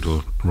beginning, the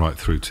middle, right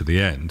through to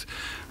the end.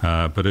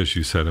 But as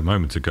you said a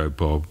moment ago,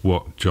 Bob,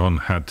 what John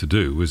had to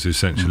do was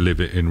essentially live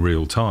it in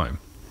real time.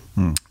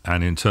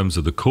 And in terms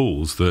of the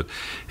calls that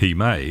he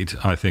made,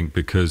 I think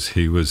because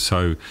he was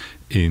so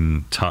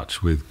in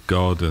touch with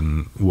God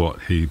and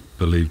what he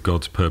believed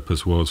God's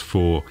purpose was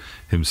for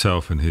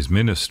himself and his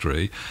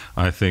ministry,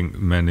 I think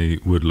many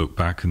would look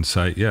back and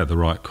say, yeah, the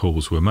right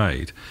calls were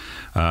made.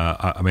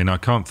 I mean, I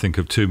can't think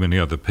of too many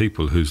other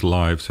people whose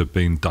lives have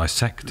been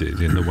dissected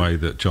in the way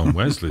that John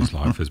Wesley's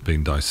life has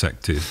been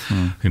dissected.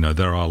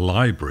 There are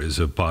libraries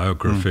of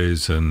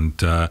biographies and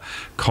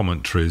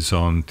commentaries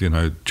on,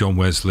 John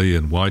Wesley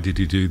and why did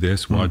he do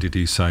this, why did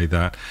he say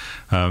that.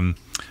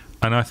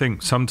 And I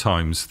think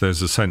sometimes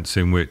there's a sense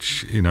in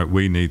which,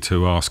 we need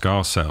to ask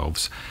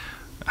ourselves,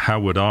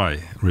 how would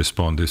I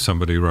respond if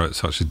somebody wrote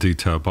such a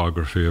detailed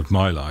biography of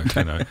my life?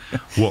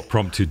 What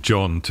prompted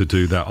John to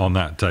do that on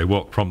that day?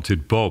 What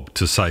prompted Bob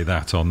to say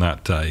that on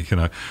that day?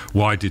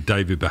 Why did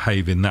David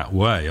behave in that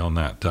way on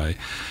that day?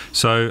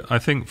 So I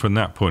think from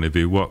that point of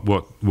view,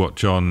 what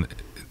John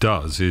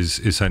does is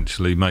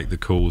essentially make the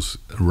calls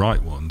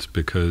right ones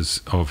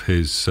because of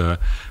his,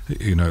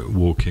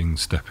 walking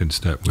step in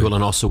step with. Well,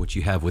 and also what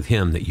you have with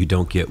him that you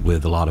don't get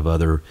with a lot of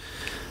other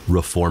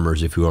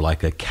reformers, if you were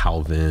like a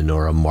Calvin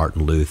or a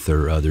Martin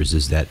Luther or others,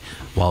 is that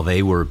while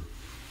they were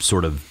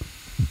sort of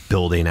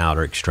building out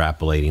or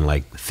extrapolating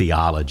like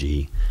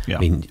theology, I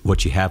mean,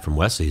 what you have from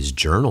Wesley is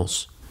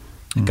journals.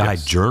 The guy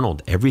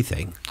journaled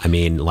everything. I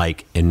mean,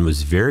 like, and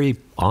was very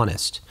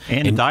honest.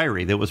 And a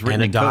diary that was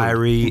written in code. And a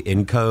diary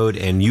in code.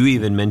 And you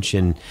even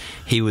mentioned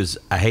he was,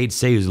 I hate to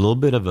say, he was a little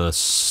bit of a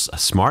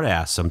smart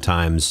ass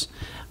sometimes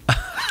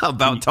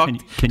about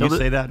talking. Can you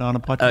say that on a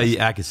podcast?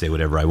 Yeah, I can say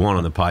whatever I want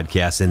on the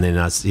podcast. And then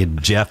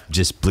Jeff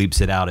just bleeps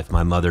it out if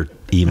my mother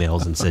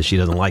emails and says she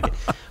doesn't like it.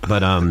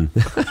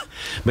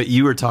 But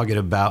you were talking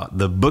about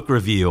the book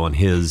review on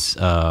his...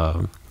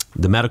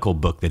 the medical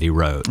book that he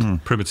wrote,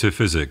 Primitive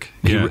Physic.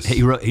 Yes.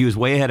 He was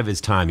way ahead of his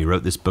time. He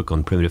wrote this book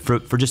on primitive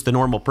for just a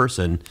normal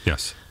person,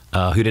 yes,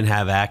 who didn't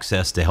have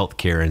access to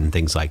healthcare and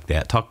things like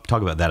that. Talk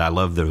about that. I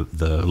love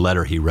the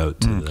letter he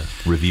wrote to the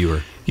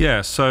reviewer.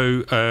 Yeah.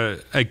 So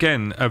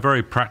again, a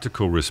very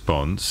practical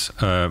response.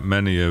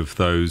 Many of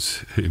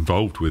those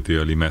involved with the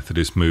early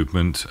Methodist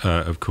movement,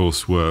 of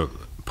course, were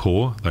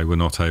poor. They were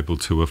not able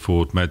to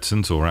afford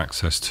medicines or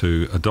access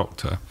to a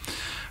doctor.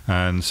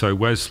 And so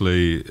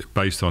Wesley,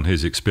 based on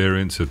his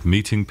experience of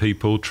meeting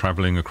people,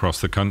 traveling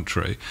across the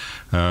country,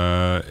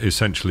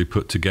 essentially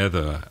put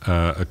together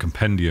a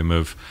compendium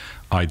of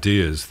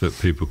ideas that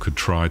people could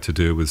try to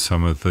deal with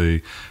some of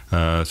the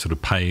sort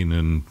of pain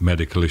and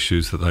medical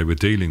issues that they were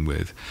dealing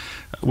with.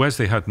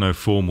 Wesley had no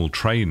formal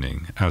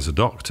training as a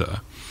doctor,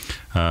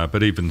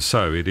 but even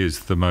so, it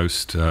is the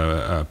most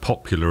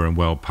popular and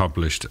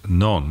well-published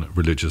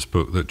non-religious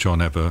book that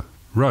John ever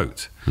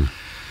wrote.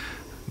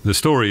 The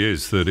story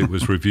is that it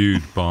was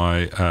reviewed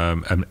by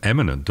an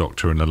eminent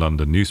doctor in a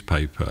London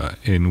newspaper,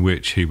 in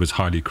which he was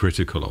highly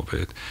critical of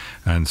it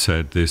and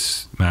said,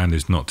 this man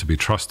is not to be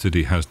trusted,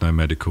 he has no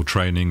medical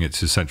training,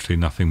 it's essentially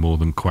nothing more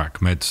than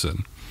quack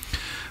medicine.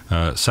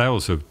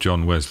 Sales of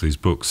John Wesley's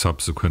book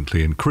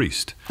subsequently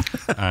increased,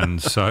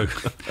 and so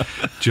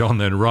John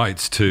then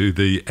writes to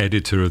the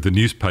editor of the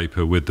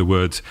newspaper with the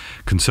words,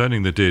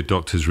 concerning the dear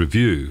doctor's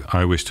review,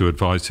 I wish to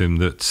advise him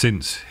that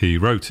since he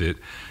wrote it,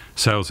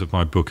 sales of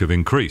my book have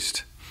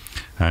increased,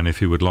 and if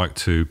he would like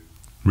to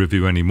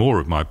review any more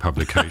of my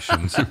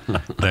publications,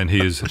 then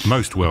he is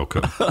most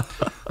welcome.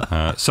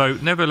 So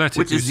never let it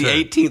Which is the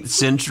 18th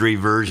century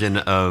version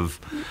of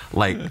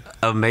like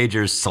a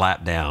major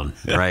slap down,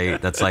 right?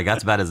 That's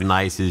about as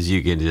nice as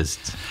you can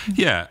just...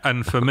 Yeah,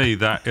 and for me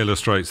that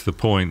illustrates the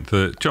point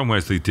that John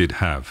Wesley did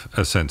have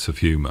a sense of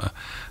humour.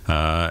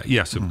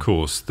 Yes, of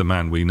course, the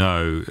man we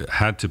know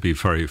had to be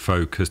very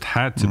focused,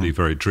 had to be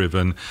very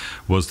driven,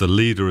 was the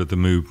leader of the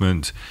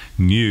movement,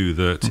 knew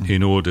that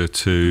in order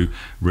to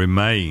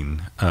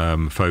remain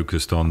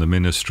focused on the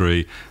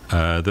ministry,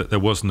 that there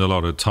wasn't a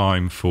lot of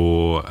time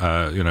for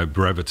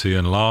brevity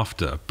and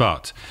laughter.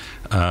 But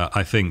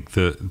I think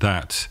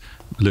that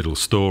little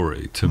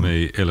story to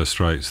me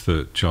illustrates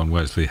that John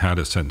Wesley had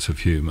a sense of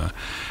humour.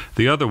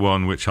 The other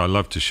one, which I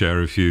love to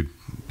share, if you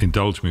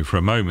indulge me for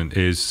a moment,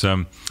 is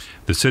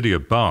the city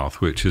of Bath,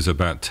 which is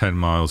about 10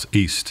 miles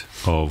east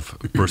of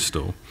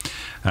Bristol.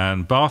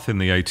 And Bath in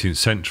the 18th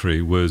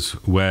century was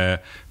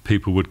where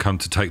people would come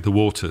to take the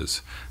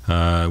waters,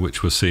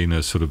 which was seen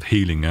as sort of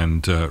healing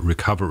and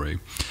recovery.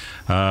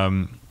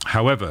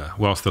 However,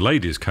 whilst the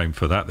ladies came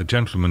for that, the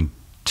gentlemen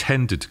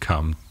tended to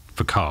come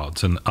for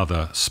cards and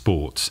other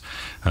sports.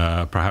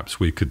 Perhaps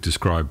we could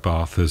describe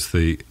Bath as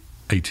the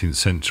 18th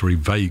century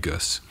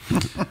Vegas.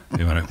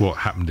 What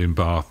happened in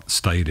Bath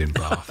stayed in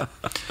Bath.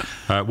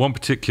 One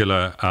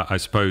particular, I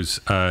suppose,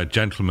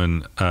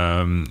 gentleman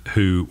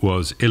who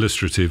was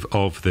illustrative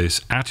of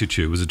this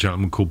attitude was a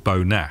gentleman called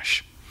Beau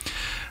Nash.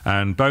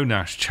 And Beau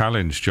Nash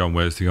challenged John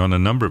Wesley on a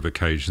number of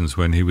occasions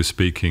when he was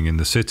speaking in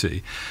the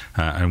city,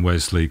 and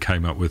Wesley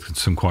came up with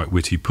some quite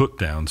witty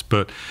put-downs.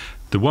 But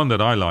the one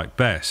that I like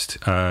best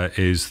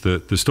is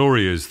that the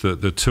story is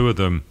that the two of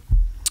them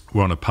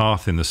were on a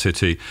path in the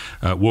city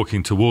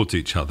walking towards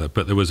each other,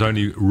 but there was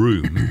only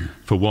room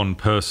for one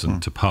person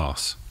to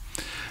pass.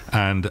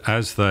 And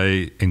as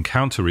they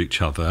encounter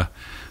each other,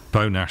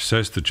 Beau Nash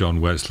says to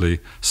John Wesley,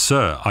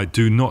 "Sir, I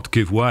do not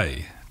give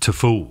way to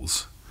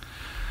fools."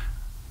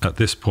 At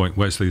this point,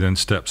 Wesley then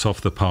steps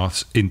off the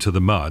path into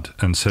the mud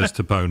and says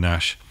to Beau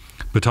Nash,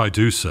 "But I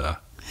do, sir,"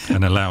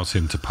 and allows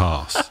him to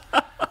pass.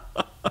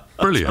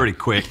 Brilliant. It's pretty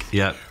quick,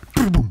 yeah.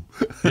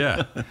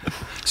 Yeah.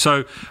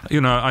 So,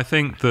 I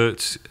think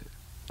that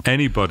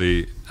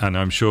anybody, and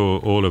I'm sure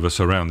all of us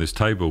around this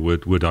table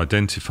would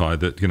identify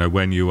that,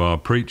 when you are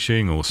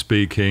preaching or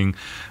speaking,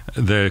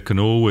 there can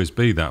always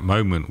be that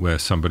moment where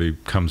somebody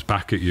comes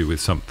back at you with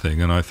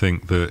something. And I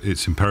think that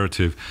it's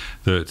imperative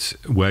that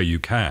where you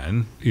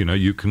can,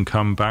 you can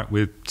come back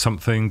with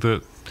something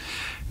that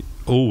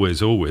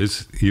always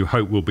you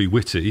hope will be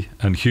witty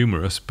and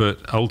humorous, but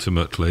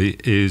ultimately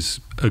is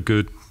a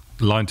good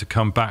line to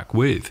come back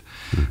with.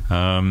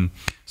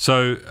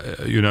 So,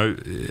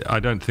 I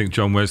don't think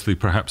John Wesley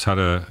perhaps had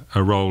a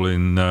role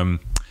in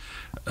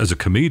as a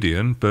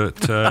comedian, but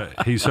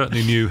he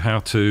certainly knew how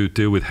to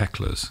deal with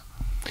hecklers.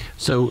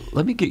 So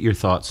let me get your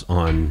thoughts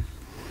on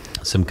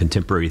some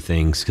contemporary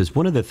things, because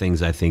one of the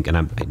things I think,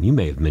 and you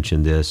may have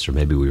mentioned this, or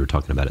maybe we were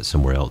talking about it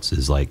somewhere else,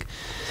 is like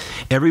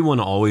everyone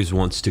always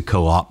wants to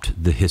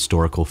co-opt the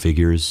historical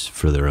figures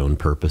for their own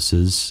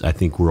purposes. I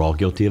think we're all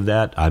guilty of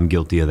that. I'm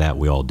guilty of that.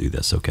 We all do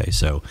this. Okay,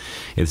 so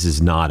this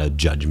is not a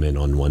judgment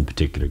on one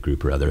particular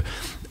group or other.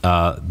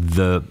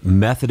 The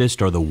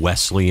Methodist or the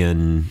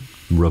Wesleyan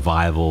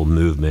revival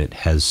movement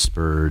has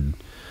spurred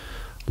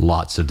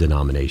lots of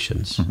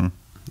denominations. Mm-hmm.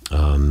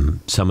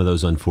 Some of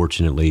those,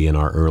 unfortunately, in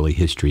our early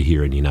history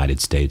here in the United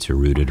States are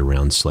rooted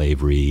around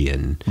slavery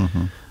and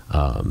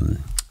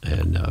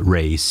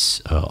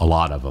race. A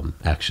lot of them,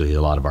 actually,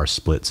 a lot of our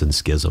splits and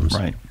schisms.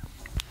 Right.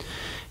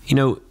 You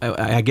know,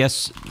 I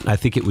guess, I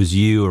think it was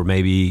you or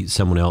maybe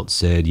someone else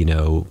said, you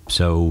know,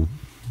 so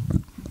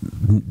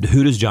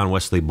who does John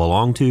Wesley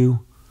belong to?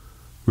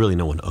 Really,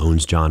 no one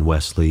owns John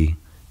Wesley.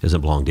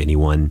 Doesn't belong to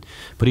anyone,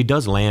 but he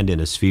does land in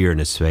a sphere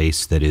and a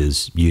space that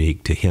is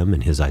unique to him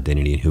and his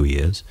identity and who he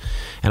is.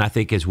 And I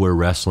think as we're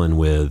wrestling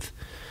with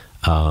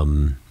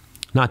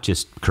not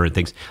just current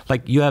things,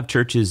 like you have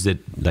churches that,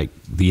 like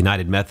the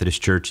United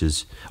Methodist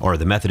Churches, or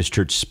the Methodist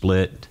Church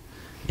split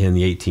in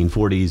the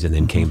 1840s and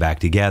then came back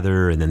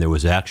together, and then there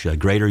was actually a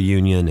greater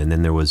union, and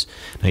then there was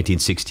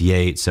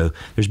 1968. So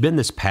there's been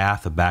this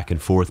path of back and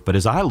forth. But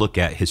as I look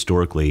at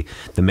historically,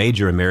 the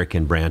major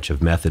American branch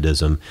of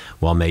Methodism,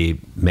 while may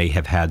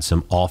have had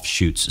some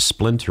offshoots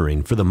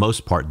splintering, for the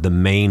most part, the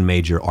main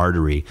major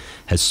artery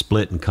has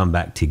split and come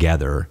back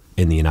together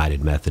in the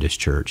United Methodist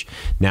Church.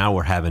 Now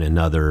we're having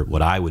another,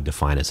 what I would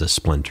define as a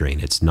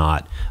splintering. It's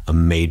not a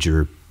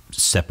major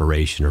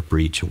separation or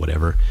breach or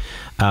whatever.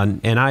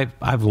 And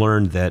I've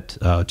learned that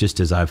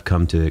just as I've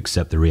come to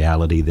accept the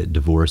reality that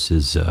divorce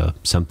is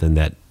something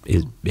that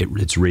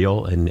it's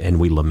real and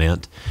we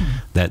lament,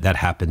 that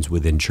happens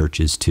within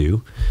churches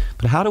too.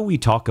 But how do we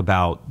talk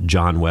about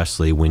John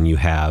Wesley when you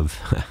have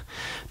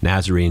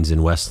Nazarenes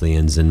and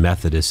Wesleyans and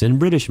Methodists and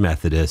British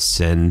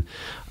Methodists and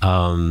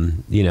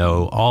you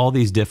know, all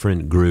these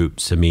different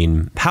groups? I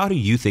mean, how do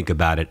you think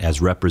about it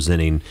as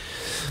representing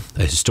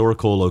a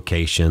historical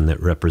location that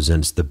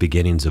represents the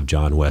beginnings of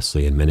John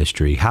Wesley and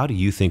ministry? How do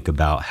you think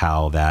about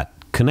how that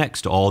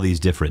connects to all these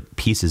different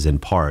pieces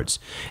and parts?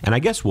 And I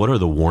guess, what are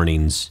the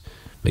warnings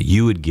that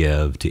you would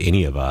give to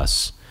any of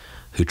us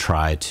who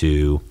try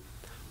to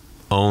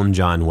own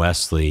John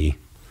Wesley?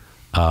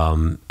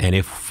 And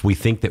if we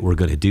think that we're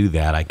going to do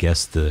that, I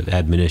guess the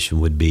admonition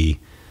would be,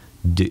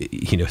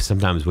 you know,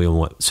 sometimes we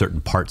want certain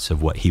parts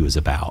of what he was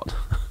about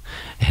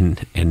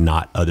and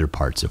not other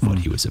parts of what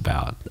he was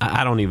about.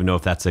 I don't even know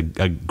if that's a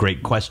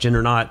great question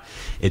or not.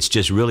 It's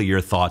just really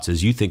your thoughts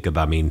as you think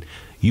about, I mean,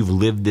 you've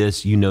lived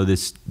this, you know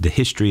this, the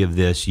history of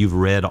this, you've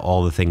read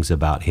all the things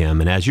about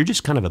him. And as you're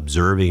just kind of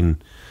observing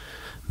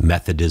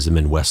Methodism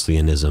and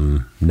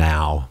Wesleyanism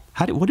now,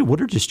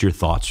 what are just your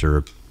thoughts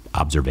or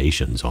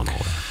observations on all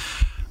that?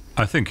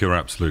 I think you're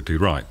absolutely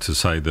right to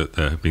say that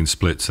there have been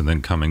splits and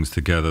then comings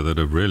together that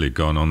have really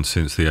gone on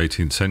since the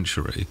 18th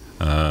century.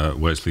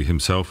 Wesley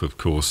himself, of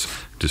course,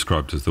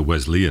 described as the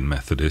Wesleyan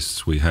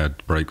Methodists. We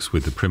had breaks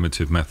with the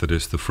Primitive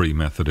Methodists, the Free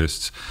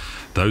Methodists.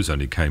 Those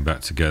only came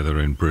back together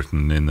in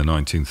Britain in the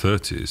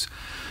 1930s.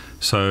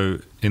 So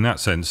in that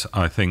sense,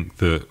 I think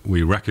that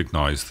we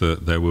recognise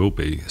that there will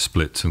be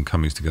splits and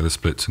comings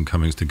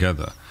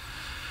together.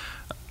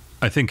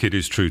 I think it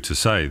is true to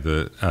say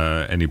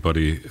that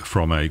anybody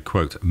from a,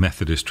 quote,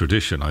 Methodist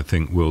tradition, I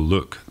think, will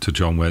look to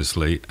John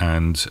Wesley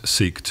and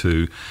seek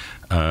to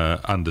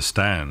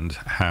understand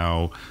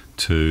how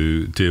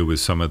to deal with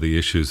some of the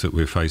issues that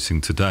we're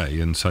facing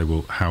today and say,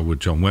 well, how would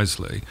John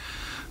Wesley?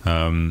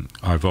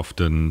 I've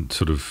often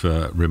sort of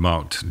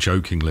remarked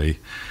jokingly,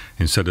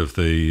 instead of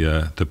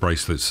the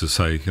bracelets to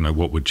say, you know,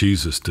 what would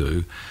Jesus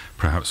do?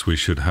 Perhaps we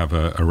should have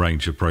a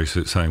range of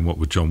bracelets saying, what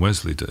would John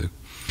Wesley do?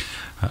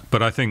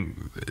 But I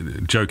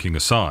think, joking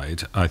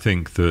aside, I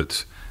think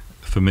that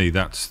for me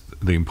that's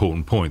the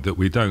important point, that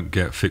we don't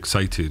get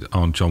fixated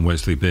on John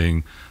Wesley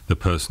being the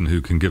person who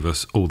can give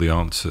us all the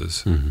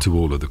answers to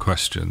all of the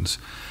questions.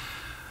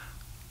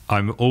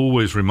 I'm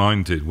always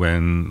reminded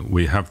when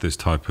we have this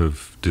type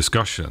of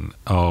discussion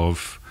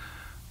of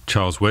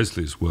Charles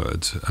Wesley's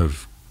words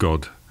of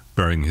God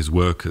burying his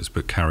workers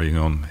but carrying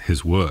on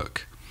his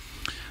work.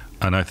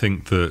 And I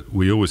think that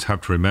we always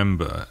have to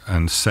remember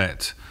and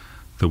set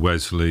the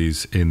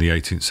Wesleys in the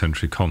 18th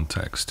century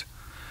context.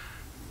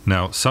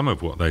 Now, some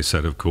of what they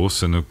said, of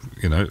course, and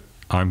you know,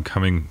 I'm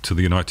coming to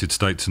the United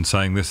States and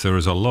saying this, there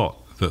is a lot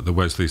that the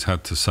Wesleys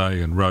had to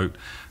say and wrote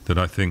that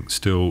I think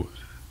still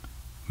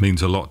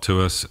means a lot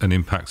to us and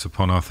impacts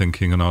upon our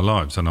thinking and our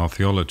lives and our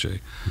theology.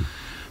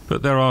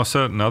 But there are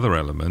certain other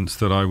elements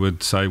that I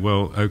would say,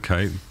 well,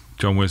 okay,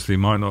 John Wesley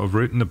might not have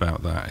written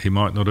about that. He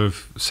might not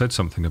have said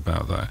something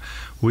about that.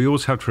 We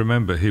always have to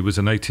remember he was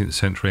an 18th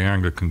century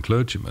Anglican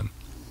clergyman.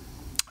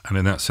 And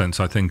in that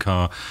sense, I think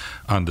our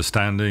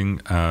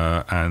understanding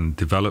and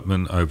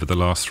development over the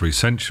last 3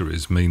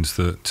 centuries means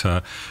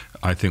that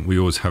I think we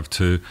always have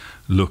to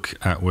look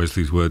at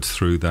Wesley's words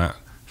through that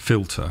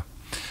filter.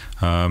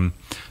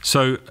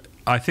 So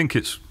I think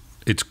it's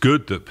it's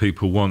good that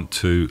people want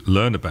to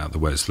learn about the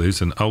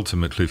Wesleys, and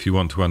ultimately, if you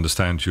want to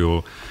understand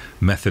your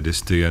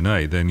Methodist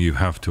DNA, then you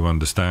have to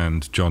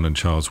understand John and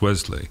Charles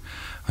Wesley.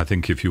 I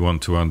think if you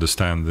want to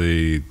understand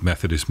the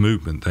Methodist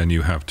movement, then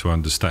you have to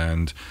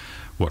understand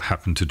what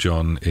happened to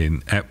John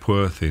in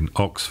Epworth, in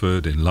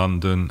Oxford, in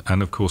London,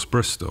 and of course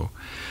Bristol.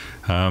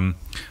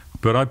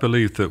 But I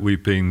believe that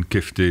we've been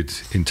gifted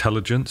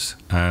intelligence,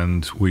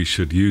 and we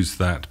should use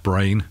that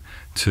brain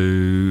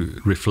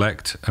to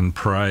reflect and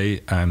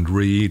pray and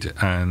read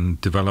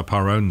and develop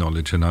our own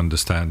knowledge and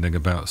understanding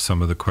about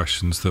some of the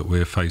questions that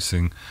we're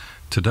facing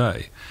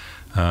today.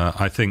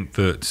 I think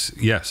that,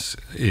 yes,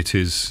 it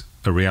is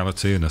a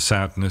reality and a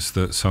sadness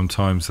that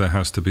sometimes there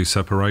has to be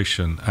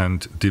separation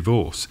and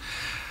divorce.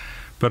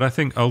 But I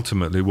think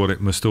ultimately what it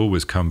must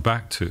always come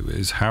back to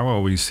is, how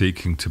are we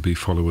seeking to be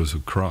followers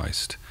of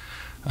Christ?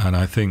 And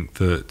I think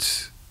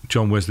that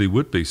John Wesley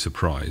would be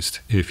surprised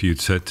if you'd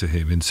said to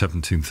him in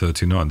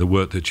 1739, the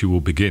work that you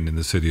will begin in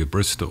the city of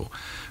Bristol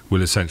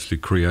will essentially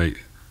create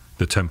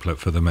the template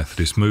for the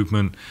Methodist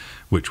movement,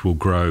 which will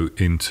grow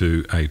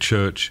into a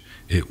church.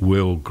 It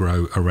will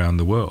grow around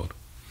the world.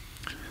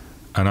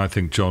 And I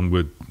think John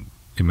would,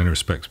 in many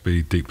respects,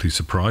 be deeply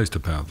surprised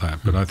about that.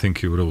 But I think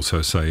he would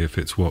also say, if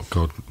it's what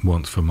God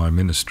wants for my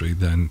ministry,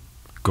 then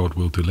God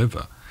will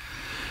deliver.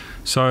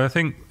 So I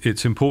think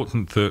it's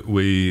important that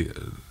we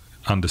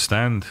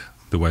understand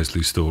the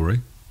Wesley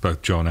story,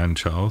 both John and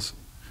Charles,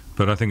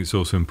 but I think it's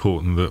also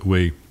important that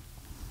we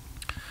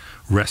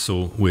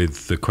wrestle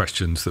with the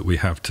questions that we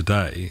have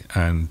today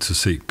and to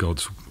seek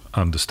God's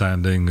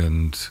understanding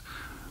and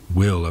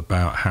will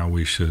about how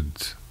we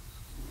should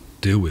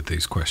deal with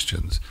these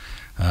questions.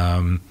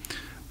 And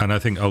I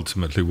think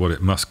ultimately what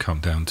it must come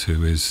down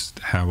to is,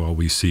 how are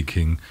we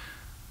seeking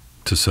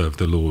to serve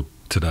the Lord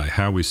today?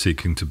 How are we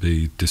seeking to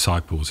be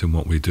disciples in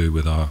what we do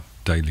with our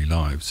daily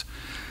lives?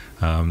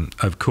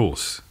 Of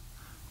course,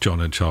 John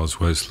and Charles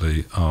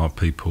Wesley are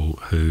people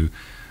who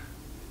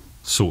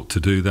sought to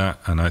do that,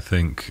 and I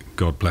think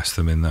God bless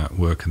them in that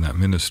work and that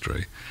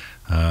ministry.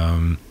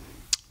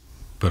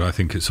 But I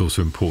think it's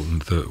also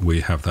important that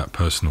we have that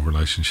personal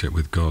relationship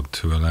with God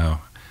to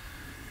allow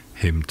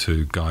him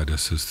to guide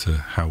us as to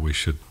how we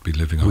should be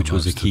living our lives today.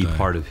 Which was a key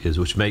part of his,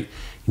 which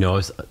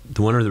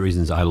one of the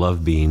reasons I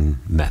love being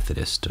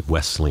Methodist,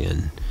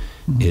 Wesleyan,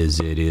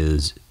 is it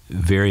is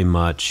very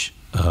much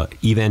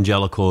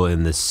evangelical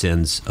in the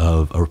sense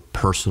of a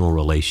personal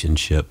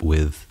relationship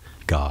with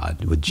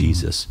God, with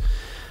Jesus,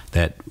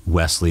 that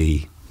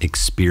Wesley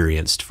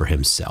experienced for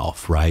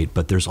himself, right?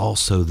 But there's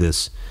also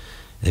this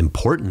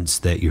importance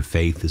that your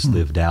faith is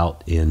lived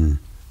out in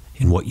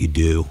what you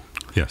do.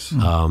 Yes.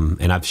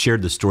 And I've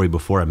shared the story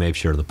before. I may have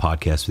shared on the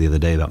podcast the other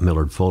day about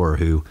Millard Fuller,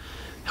 who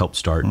helped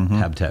start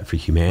Habitat for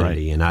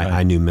Humanity. Right. And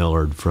I knew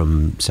Millard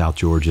from South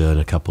Georgia and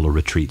a couple of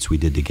retreats we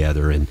did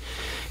together. And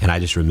I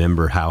just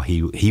remember how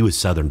he was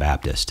Southern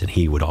Baptist, and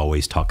he would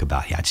always talk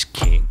about, I just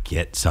can't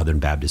get Southern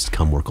Baptists to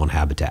come work on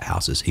Habitat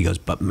houses. He goes,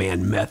 but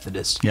man,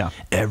 Methodist,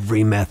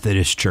 every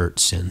Methodist church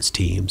sends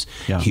teams.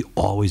 Yeah. He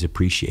always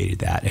appreciated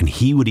that. And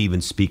he would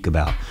even speak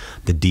about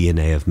the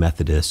DNA of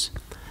Methodists.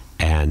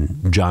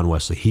 And John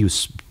Wesley,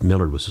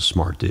 Millard was a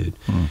smart dude,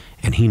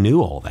 and he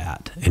knew all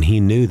that. And he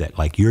knew that,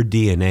 like, your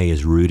DNA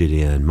is rooted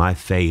in, my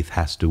faith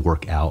has to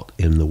work out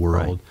in the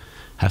world,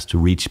 has to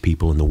reach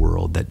people in the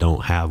world that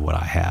don't have what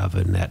I have,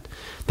 and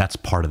that's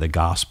part of the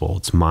gospel.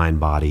 It's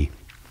mind, body,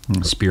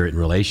 spirit, and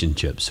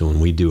relationship. So when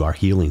we do our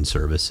healing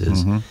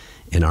services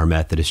in our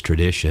Methodist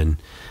tradition,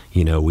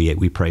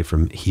 we pray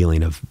for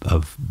healing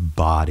of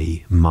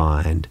body,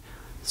 mind,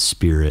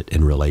 spirit,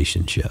 and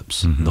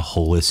relationships, the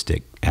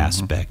holistic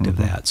aspect of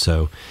that.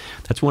 So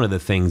that's one of the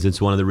things.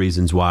 It's one of the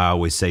reasons why I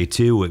always say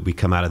too, we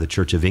come out of the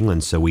Church of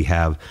England, so we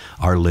have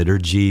our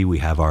liturgy, we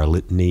have our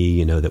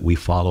litany, that we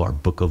follow, our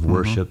book of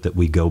worship that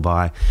we go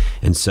by.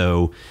 And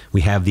so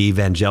we have the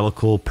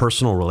evangelical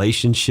personal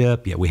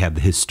relationship, yet we have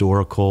the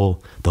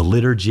historical, the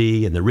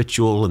liturgy and the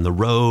ritual and the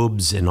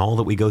robes and all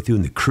that we go through,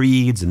 and the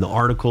creeds and the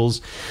articles,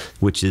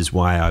 which is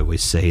why I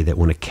always say that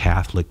when a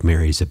Catholic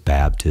marries a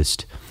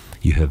Baptist,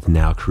 you have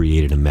now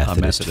created a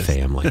Methodist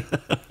family.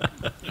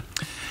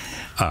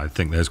 I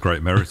think there's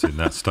great merit in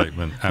that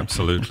statement,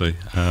 absolutely.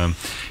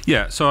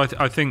 So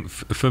I think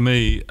for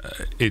me,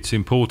 it's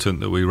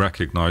important that we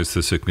recognise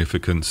the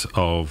significance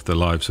of the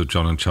lives of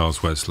John and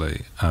Charles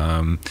Wesley.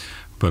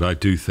 But I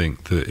do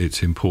think that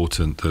it's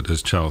important that,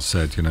 as Charles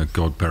said,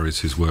 God buries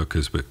his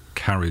workers but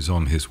carries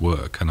on his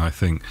work. And I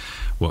think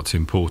what's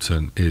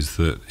important is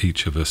that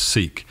each of us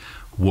seek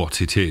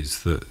what it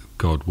is that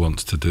God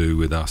wants to do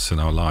with us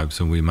and our lives,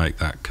 and we make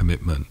that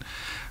commitment.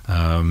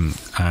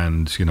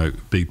 And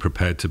be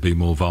prepared to be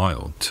more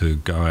vile, to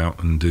go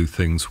out and do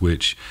things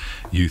which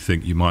you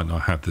think you might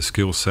not have the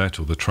skill set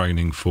or the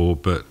training for,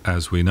 but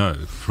as we know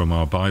from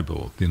our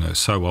Bible,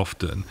 so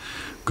often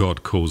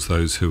God calls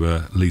those who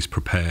are least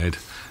prepared,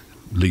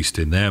 least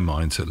in their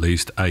minds at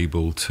least,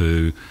 able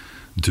to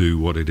do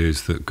what it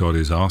is that God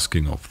is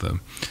asking of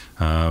them.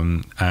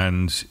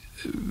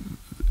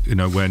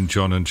 When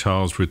John and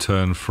Charles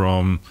returned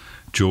from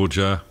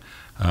Georgia,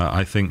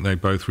 I think they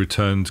both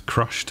returned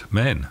crushed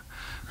men.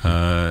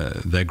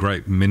 Their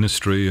great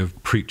ministry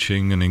of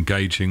preaching and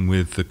engaging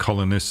with the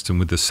colonists and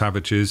with the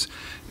savages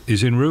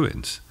is in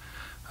ruins.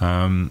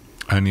 And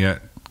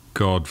yet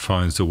God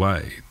finds a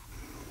way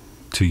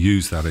to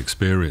use that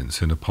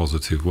experience in a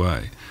positive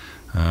way.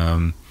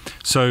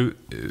 So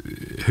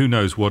who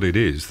knows what it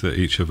is that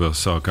each of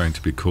us are going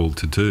to be called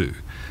to do.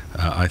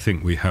 I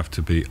think we have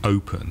to be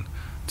open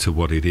to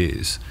what it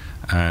is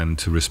and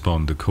to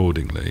respond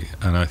accordingly.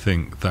 And I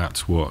think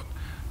that's what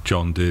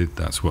John did,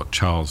 that's what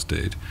Charles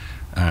did,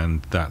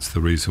 and that's the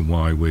reason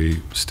why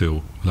we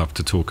still love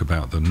to talk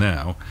about them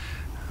now,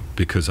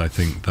 because I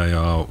think they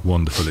are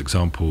wonderful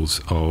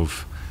examples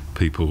of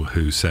people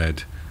who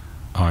said,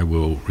 I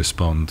will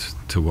respond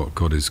to what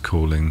God is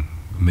calling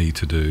me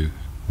to do,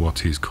 what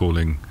he's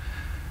calling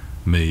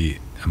me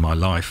and my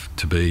life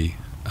to be,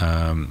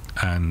 and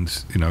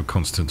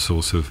constant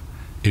source of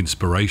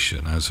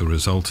inspiration as a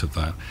result of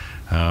that.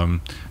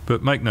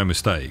 But make no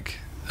mistake,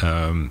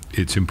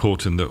 it's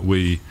important that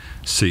we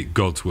seek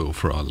God's will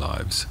for our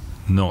lives,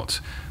 not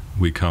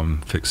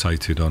become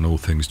fixated on all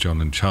things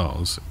John and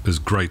Charles, as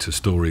great a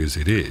story as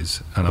it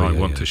is, and I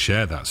want to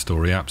share that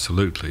story,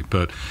 absolutely,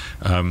 but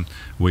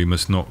we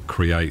must not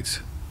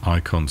create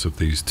icons of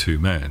these two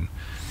men.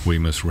 We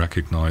must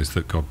recognize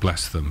that God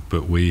bless them,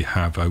 but we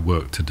have a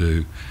work to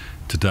do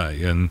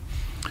today. And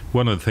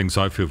one of the things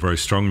I feel very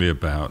strongly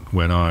about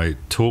when I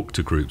talk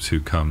to groups who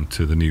come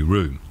to the new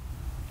room,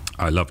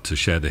 I love to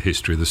share the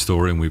history of the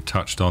story, and we've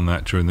touched on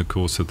that during the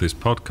course of this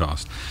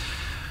podcast.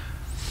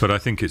 But I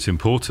think it's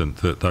important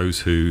that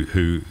those who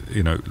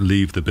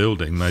leave the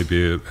building,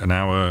 maybe an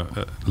hour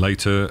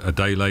later, a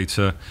day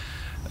later,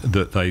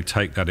 that they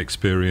take that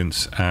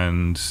experience,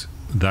 and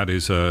that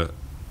is a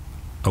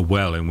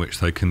well in which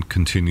they can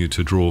continue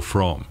to draw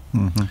from.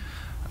 Mm-hmm.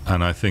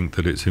 And I think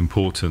that it's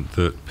important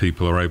that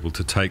people are able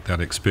to take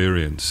that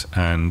experience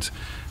and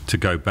to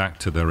go back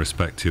to their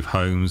respective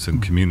homes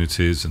and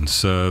communities and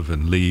serve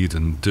and lead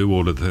and do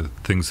all of the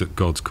things that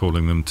God's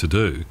calling them to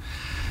do.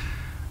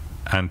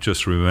 And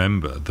just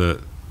remember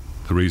that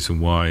the reason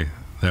why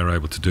they're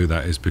able to do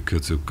that is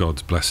because of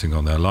God's blessing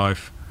on their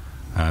life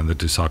and the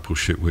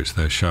discipleship which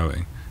they're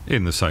showing,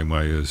 in the same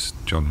way as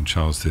John and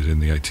Charles did in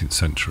the 18th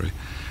century.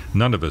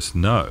 None of us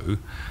know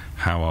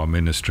how our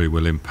ministry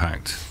will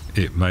impact.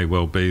 It may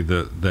well be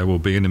that there will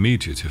be an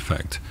immediate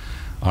effect.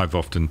 I've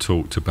often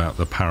talked about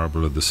the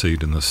parable of the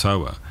seed and the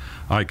sower.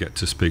 I get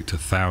to speak to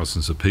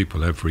thousands of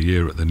people every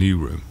year at the New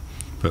Room,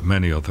 but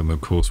many of them, of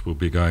course, will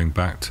be going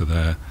back to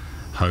their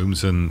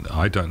homes, and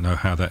I don't know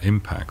how that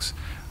impacts.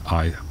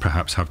 I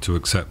perhaps have to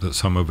accept that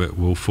some of it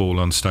will fall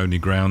on stony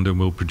ground and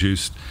will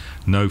produce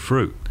no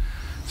fruit.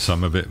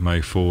 Some of it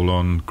may fall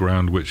on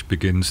ground which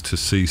begins to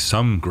see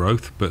some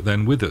growth but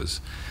then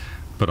withers.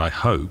 But I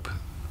hope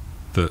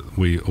that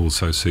we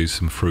also see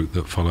some fruit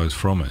that follows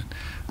from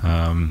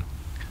it.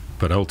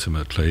 But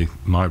ultimately,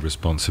 my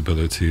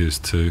responsibility is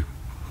to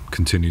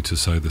continue to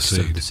sow the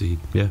seed. Sow the seed,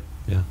 yeah.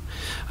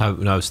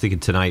 When I was thinking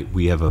tonight,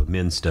 we have a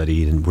men's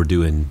study, and we're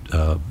doing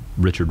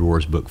Richard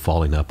Rohr's book,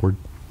 Falling Upward.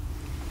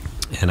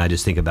 And I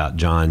just think about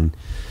John,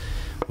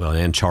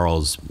 and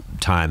Charles'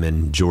 time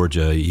in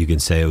Georgia. You can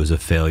say it was a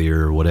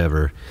failure or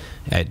whatever.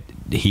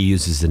 He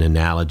uses an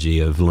analogy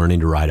of learning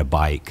to ride a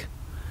bike,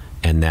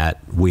 and that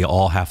we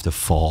all have to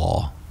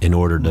fall in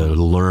order to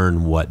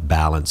learn what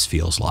balance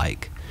feels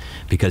like.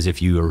 Because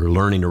if you are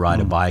learning to ride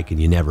a bike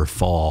and you never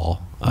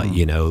fall,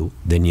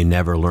 then you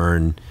never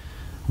learn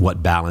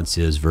what balance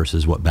is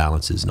versus what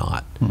balance is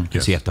not.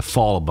 Yes. So you have to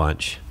fall a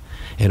bunch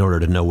in order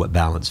to know what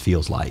balance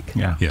feels like,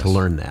 to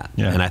learn that.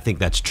 Yeah. And I think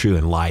that's true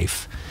in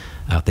life.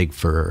 I think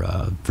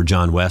for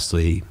John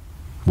Wesley,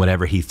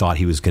 whatever he thought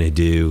he was going to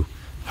do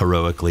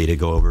heroically to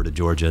go over to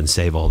Georgia and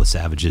save all the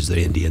savages,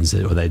 the Indians,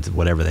 or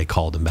whatever they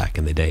called them back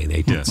in the day in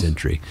the 18th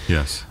century.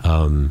 Yes.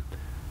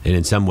 And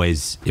in some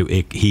ways,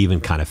 he even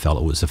kind of felt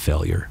it was a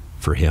failure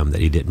for him, that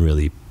he didn't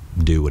really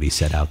do what he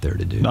set out there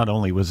to do. Not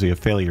only was he a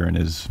failure in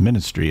his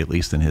ministry, at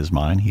least in his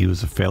mind, he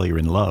was a failure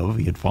in love.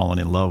 He had fallen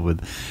in love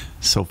with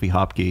Sophie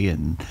Hopke,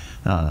 and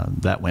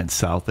that went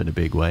south in a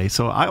big way.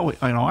 So I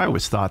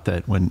always thought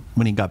that when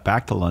he got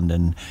back to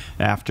London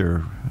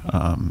after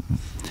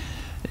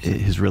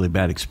his really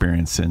bad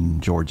experience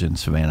in Georgia and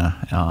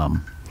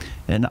Savannah,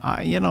 and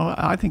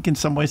I think in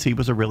some ways he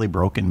was a really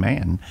broken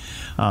man,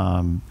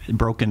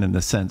 broken in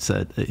the sense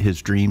that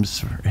his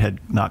dreams had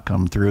not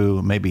come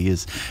through. Maybe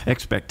his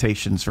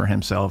expectations for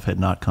himself had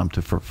not come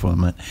to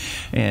fulfillment.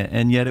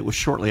 And yet it was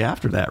shortly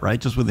after that,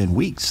 right, just within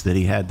weeks, that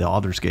he had the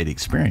Aldersgate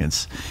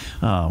experience,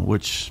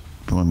 which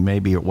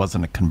maybe it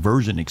wasn't a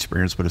conversion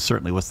experience, but it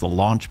certainly was the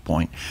launch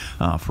point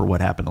for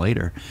what happened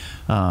later.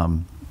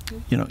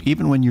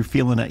 even when you're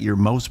feeling at your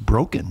most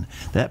broken,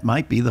 that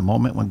might be the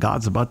moment when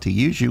God's about to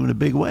use you in a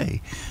big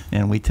way.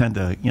 And we tend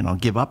to,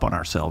 give up on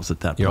ourselves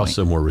at that point. You're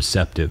also more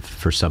receptive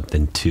for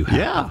something to happen.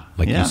 Yeah.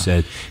 Like you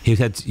said,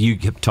 you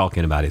kept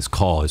talking about his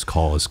call.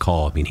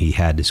 I mean, he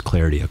had this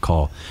clarity, a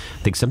call.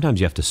 I think sometimes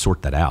you have to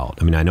sort that out.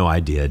 I mean, I know I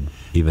did,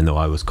 even though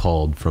I was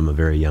called from a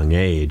very young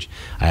age.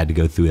 I had to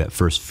go through that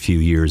first few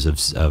years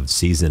of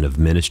season of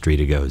ministry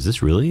to go, is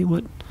this really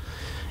what?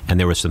 And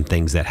there were some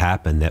things that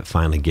happened that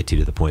finally get you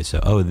to the point.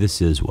 So,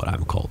 this is what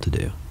I'm called to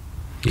do.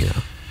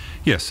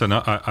 Yes, and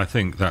I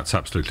think that's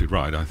absolutely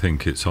right. I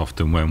think it's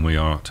often when we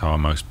are at our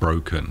most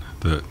broken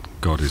that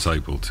God is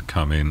able to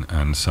come in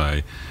and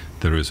say,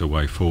 there is a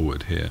way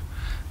forward here.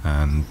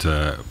 And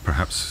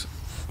perhaps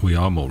we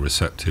are more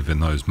receptive in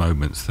those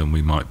moments than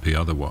we might be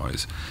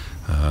otherwise.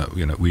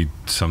 We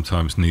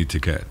sometimes need to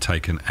get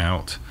taken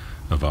out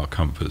of our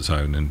comfort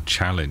zone and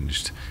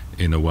challenged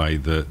in a way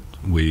that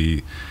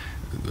we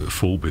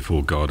fall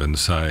before God and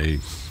say,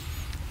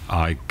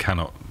 I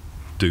cannot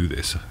do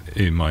this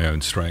in my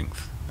own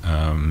strength,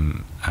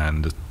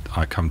 and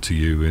I come to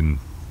you in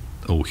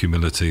all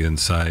humility and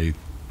say,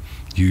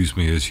 use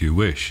me as you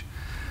wish.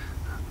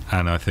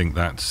 And I think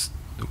that's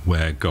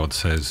where God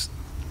says,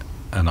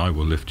 and I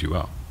will lift you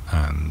up.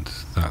 And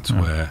that's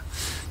where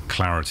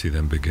clarity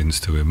then begins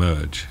to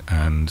emerge,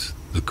 and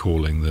the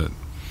calling that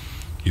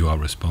you are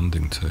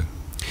responding to.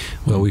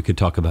 Well, we could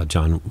talk about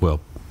John.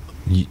 Well,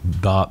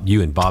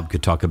 you and Bob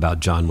could talk about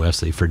John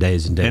Wesley for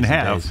days and days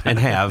and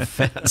have.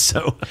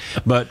 So,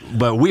 but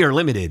we are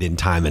limited in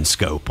time and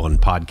scope on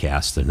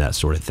podcasts and that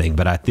sort of thing.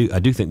 But I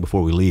do think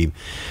before we leave,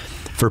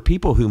 for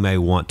people who may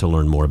want to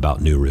learn more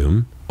about New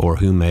Room, or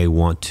who may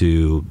want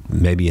to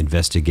maybe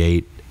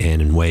investigate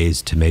and in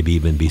ways to maybe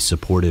even be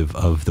supportive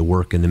of the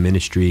work and the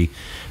ministry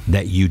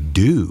that you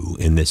do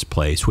in this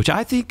place, which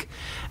I think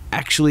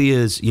actually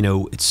is,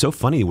 it's so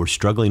funny. We're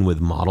struggling with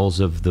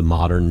models of the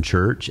modern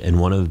church, and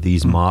one of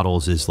these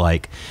models is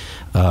like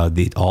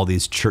all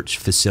these church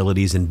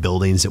facilities and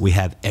buildings that we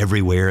have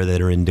everywhere that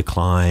are in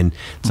decline.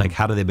 It's like,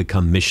 how do they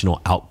become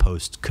missional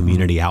outposts,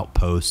 community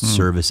outposts,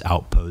 service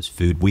outposts,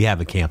 food? We have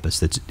a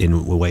campus that's in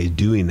a way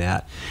doing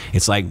that.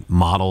 It's like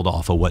modeled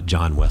off of what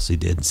John Wesley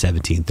did in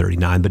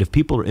 1739. But if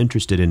people are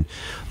interested in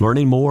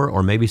learning more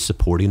or maybe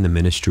supporting the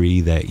ministry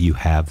that you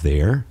have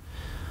there,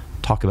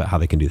 talk about how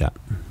they can do that.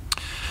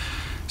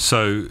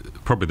 So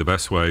probably the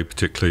best way,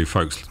 particularly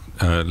folks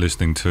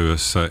listening to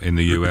us in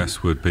the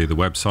US, would be the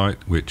website,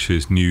 which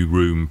is New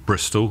Room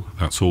Bristol.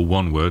 That's all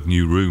one word,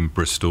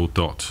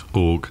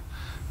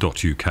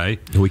 newroombristol.org.uk.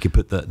 And we could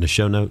put that in the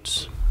show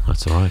notes.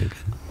 That's all right.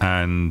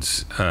 And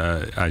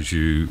as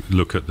you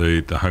look at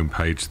the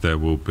homepage, there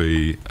will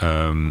be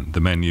the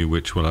menu,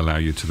 which will allow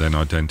you to then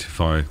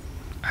identify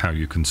how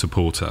you can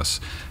support us.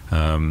 We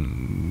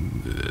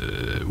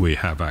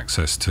have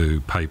access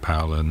to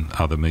PayPal and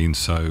other means,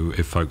 so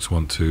if folks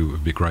want to, it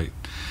would be great.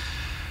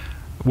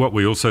 What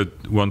we also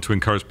want to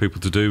encourage people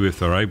to do, if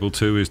they're able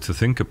to, is to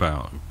think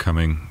about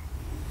coming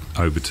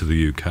over to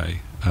the UK,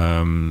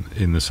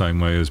 in the same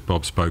way as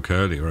Bob spoke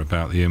earlier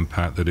about the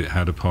impact that it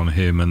had upon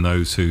him and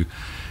those who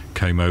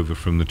came over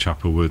from the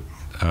Chapelwood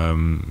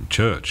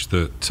church,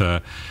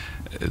 that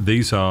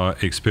these are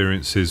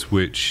experiences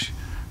which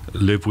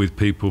live with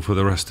people for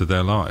the rest of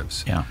their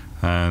lives. Yeah.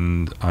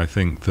 And I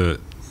think that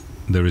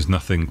there is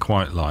nothing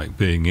quite like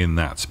being in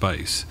that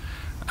space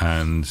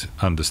and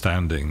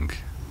understanding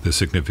the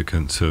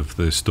significance of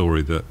the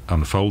story that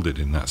unfolded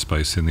in that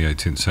space in the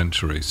 18th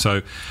century.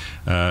 So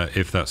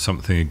if that's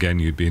something, again,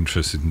 you'd be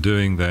interested in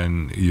doing,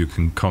 then you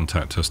can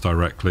contact us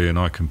directly, and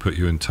I can put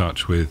you in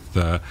touch with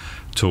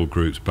tour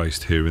groups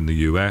based here in the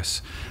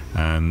US,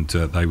 and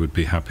they would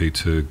be happy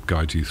to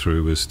guide you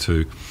through as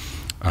to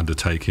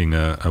undertaking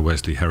a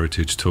Wesley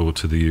Heritage tour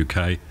to the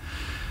UK.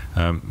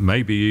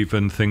 Maybe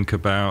even think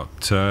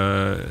about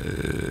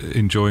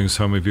enjoying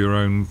some of your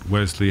own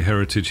Wesley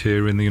heritage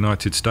here in the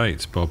United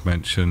States. Bob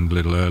mentioned a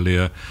little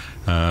earlier,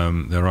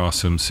 there are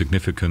some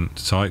significant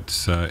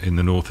sites in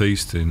the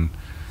Northeast, in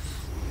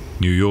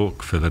New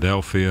York,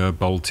 Philadelphia,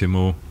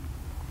 Baltimore,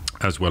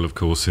 as well, of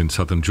course, in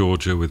southern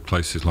Georgia with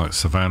places like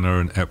Savannah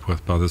and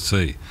Epworth by the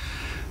Sea.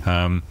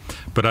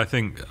 But I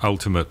think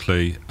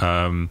ultimately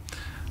the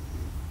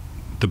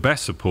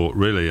best support,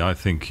 really, I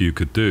think you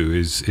could do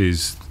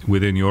is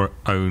within your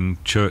own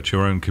church,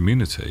 your own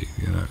community.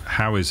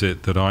 How is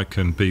it that I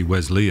can be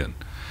Wesleyan?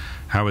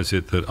 How is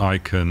it that I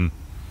can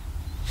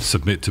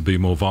submit to be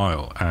more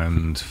vile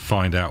and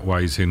find out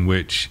ways in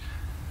which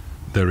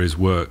there is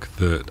work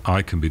that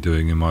I can be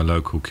doing in my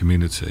local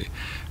community?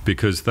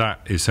 Because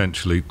that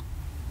essentially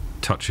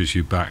touches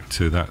you back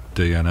to that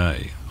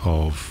DNA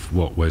of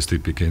what Wesley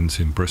begins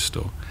in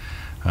Bristol.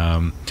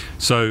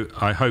 So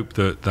I hope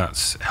that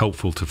that's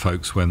helpful to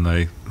folks when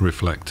they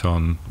reflect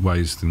on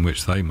ways in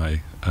which they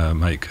may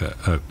make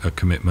a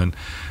commitment.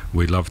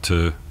 We'd love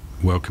to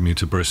welcome you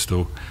to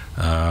Bristol,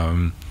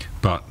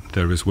 but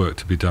there is work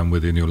to be done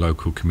within your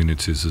local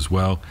communities as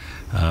well.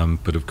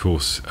 But of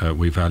course,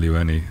 we value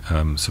any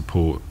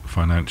support,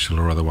 financial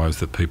or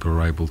otherwise, that people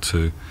are able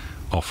to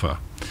offer.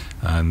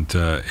 And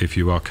if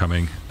you are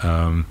coming,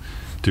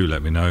 do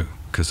let me know,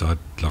 because I'd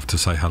love to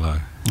say hello.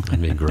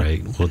 That'd be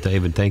great. Well,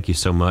 David, thank you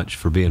so much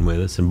for being with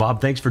us. And Bob,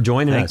 thanks for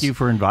joining us. Thank you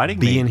for inviting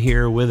me. Being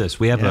here with us.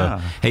 We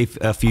have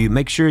if you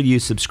make sure you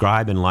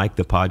subscribe and like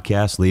the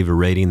podcast, leave a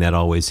rating. That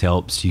always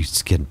helps. You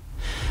can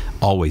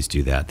always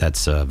do that.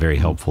 That's very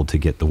helpful to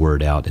get the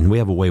word out. And we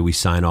have a way we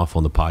sign off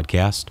on the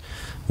podcast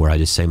where I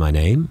just say my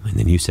name, and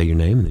then you say your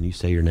name, and then you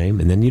say your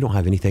name, and then you don't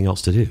have anything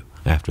else to do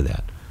after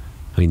that.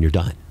 I mean, you're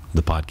done.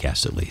 The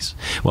podcast, at least.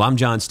 Well, I'm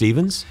John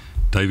Stevens.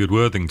 David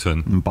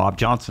Worthington. And Bob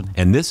Johnson.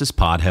 And this is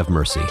Pod Have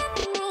Mercy.